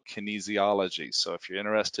pathokinesiology. So if you're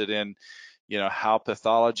interested in, you know, how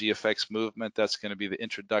pathology affects movement, that's going to be the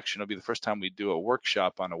introduction. It'll be the first time we do a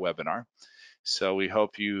workshop on a webinar. So we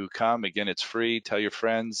hope you come. Again, it's free. Tell your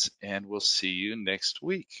friends, and we'll see you next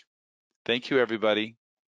week. Thank you, everybody.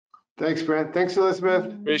 Thanks, Brent. Thanks,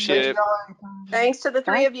 Elizabeth. Appreciate it. Thanks to the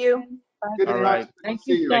three of you. Good to All talk right. to you. Thank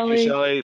See you, you. Thank you, Shelley. Shelley.